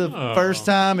won't be the first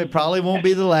time. It probably won't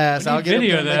be the last. I'll get up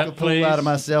there and make a fool out of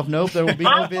myself. Nope, there will be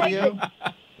no video.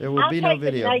 There will be no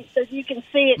video. So you can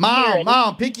see it.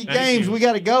 Mom, pick your games. We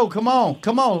got to go. Come on.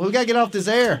 We got to get off this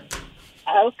air.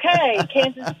 Okay,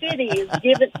 Kansas City is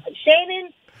giving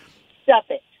Shannon. Stop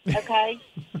it. Okay.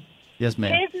 Yes,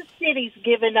 ma'am. Kansas City's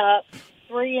giving up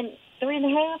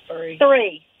 3.5.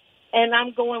 3. And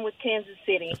I'm going with Kansas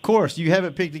City. Of course, you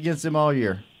haven't picked against them all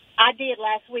year. I did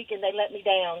last week, and they let me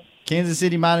down. Kansas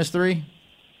City -3?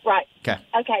 Right.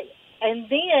 Okay. And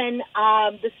then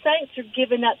the Saints are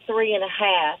giving up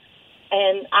 3.5,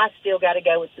 and I still got to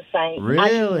go with the Saints.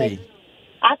 Really?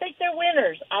 I think they're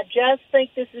winners. I just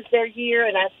think this is their year,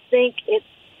 and I think it's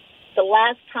the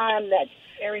last time that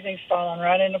everything's falling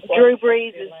right into place. Drew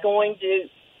Brees is going to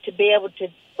be able to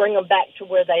bring them back to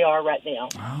where they are right now.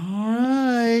 All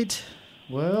right.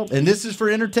 Well, and this is for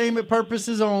entertainment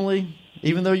purposes only,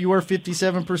 even though you were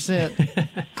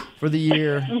 57% for the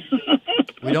year.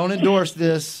 We don't endorse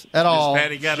this at all. Miss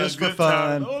Patty got just a for good fun.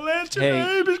 time. Don't let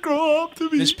your babies grow up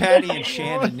to be. Miss Patty and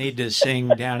Shannon need to sing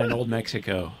down in Old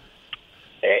Mexico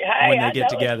when they get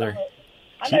together.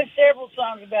 I know several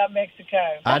songs about Mexico.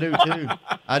 I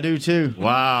do too.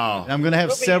 Wow. I'm going to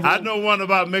have several. I know one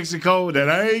about Mexico that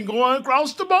I ain't going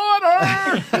across the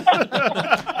border.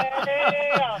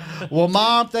 Well,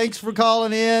 Mom, thanks for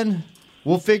calling in.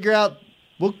 We'll figure out.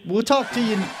 We'll talk to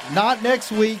you not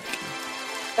next week.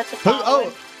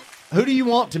 Who do you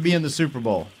want to be in the Super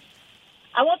Bowl?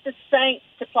 I want the Saints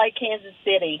to play Kansas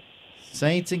City.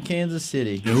 Saints in Kansas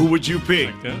City. And who would you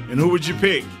pick? Pick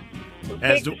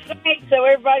the Saints so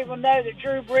everybody will know that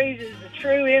Drew Brees is the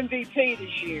true MVP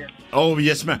this year. Oh,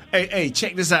 yes, ma'am. Hey,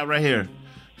 check this out right here.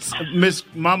 Miss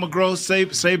Mama Gross, say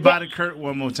bye to Kurt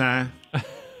one more time.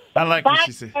 I like what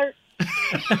she said. Good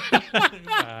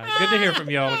to hear from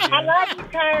y'all again. I love you,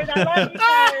 Kurt.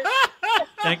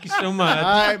 Thank you so much.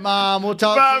 All right, Mom. We'll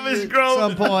talk to you at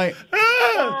some point.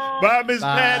 Bye, Miss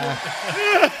Patty.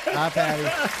 Bye, Patty.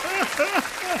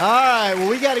 All right. Well,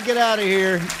 we got to get out of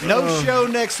here. No show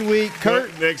next week.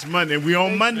 Kurt. Next Monday. We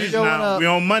on Mondays now. We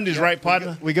on Mondays, right,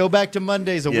 partner? We go back to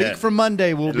Mondays. A week from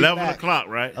Monday, we'll be 11 back. o'clock,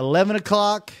 right? 11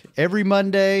 o'clock every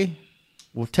Monday.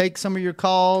 We'll take some of your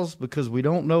calls because we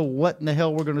don't know what in the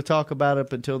hell we're going to talk about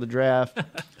up until the draft.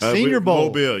 Senior Bowl.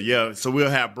 Mobile, yeah. So we'll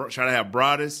try to have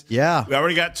Broadus. Yeah. We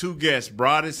already got 2 guests,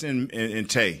 Broadus and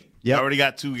Tay. Yep. Already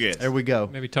got 2 guests. There we go.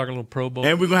 Maybe talk a little Pro Bowl.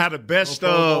 And we're going to have the best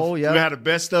of. Bowl, We're going to have the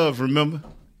best of, remember?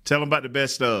 Tell them about the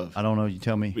best of. I don't know. You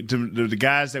tell me. The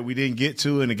guys that we didn't get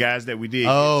to and the guys that we did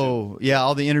get to. Yeah,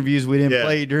 all the interviews we didn't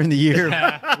play during the year.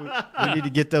 we need to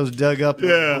get those dug up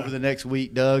over the next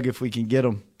week, Doug, if we can get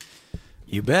them.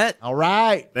 You bet. All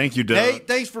right. Thank you, Doug. Hey,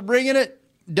 thanks for bringing it.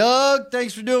 Doug,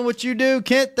 thanks for doing what you do.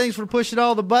 Kent, thanks for pushing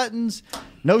all the buttons.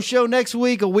 No show next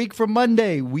week, a week from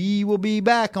Monday. We will be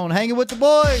back on Hanging with the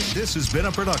Boys. This has been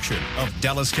a production of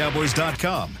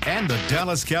DallasCowboys.com and the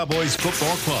Dallas Cowboys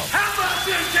Football Club. How about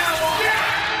this, Cowboys?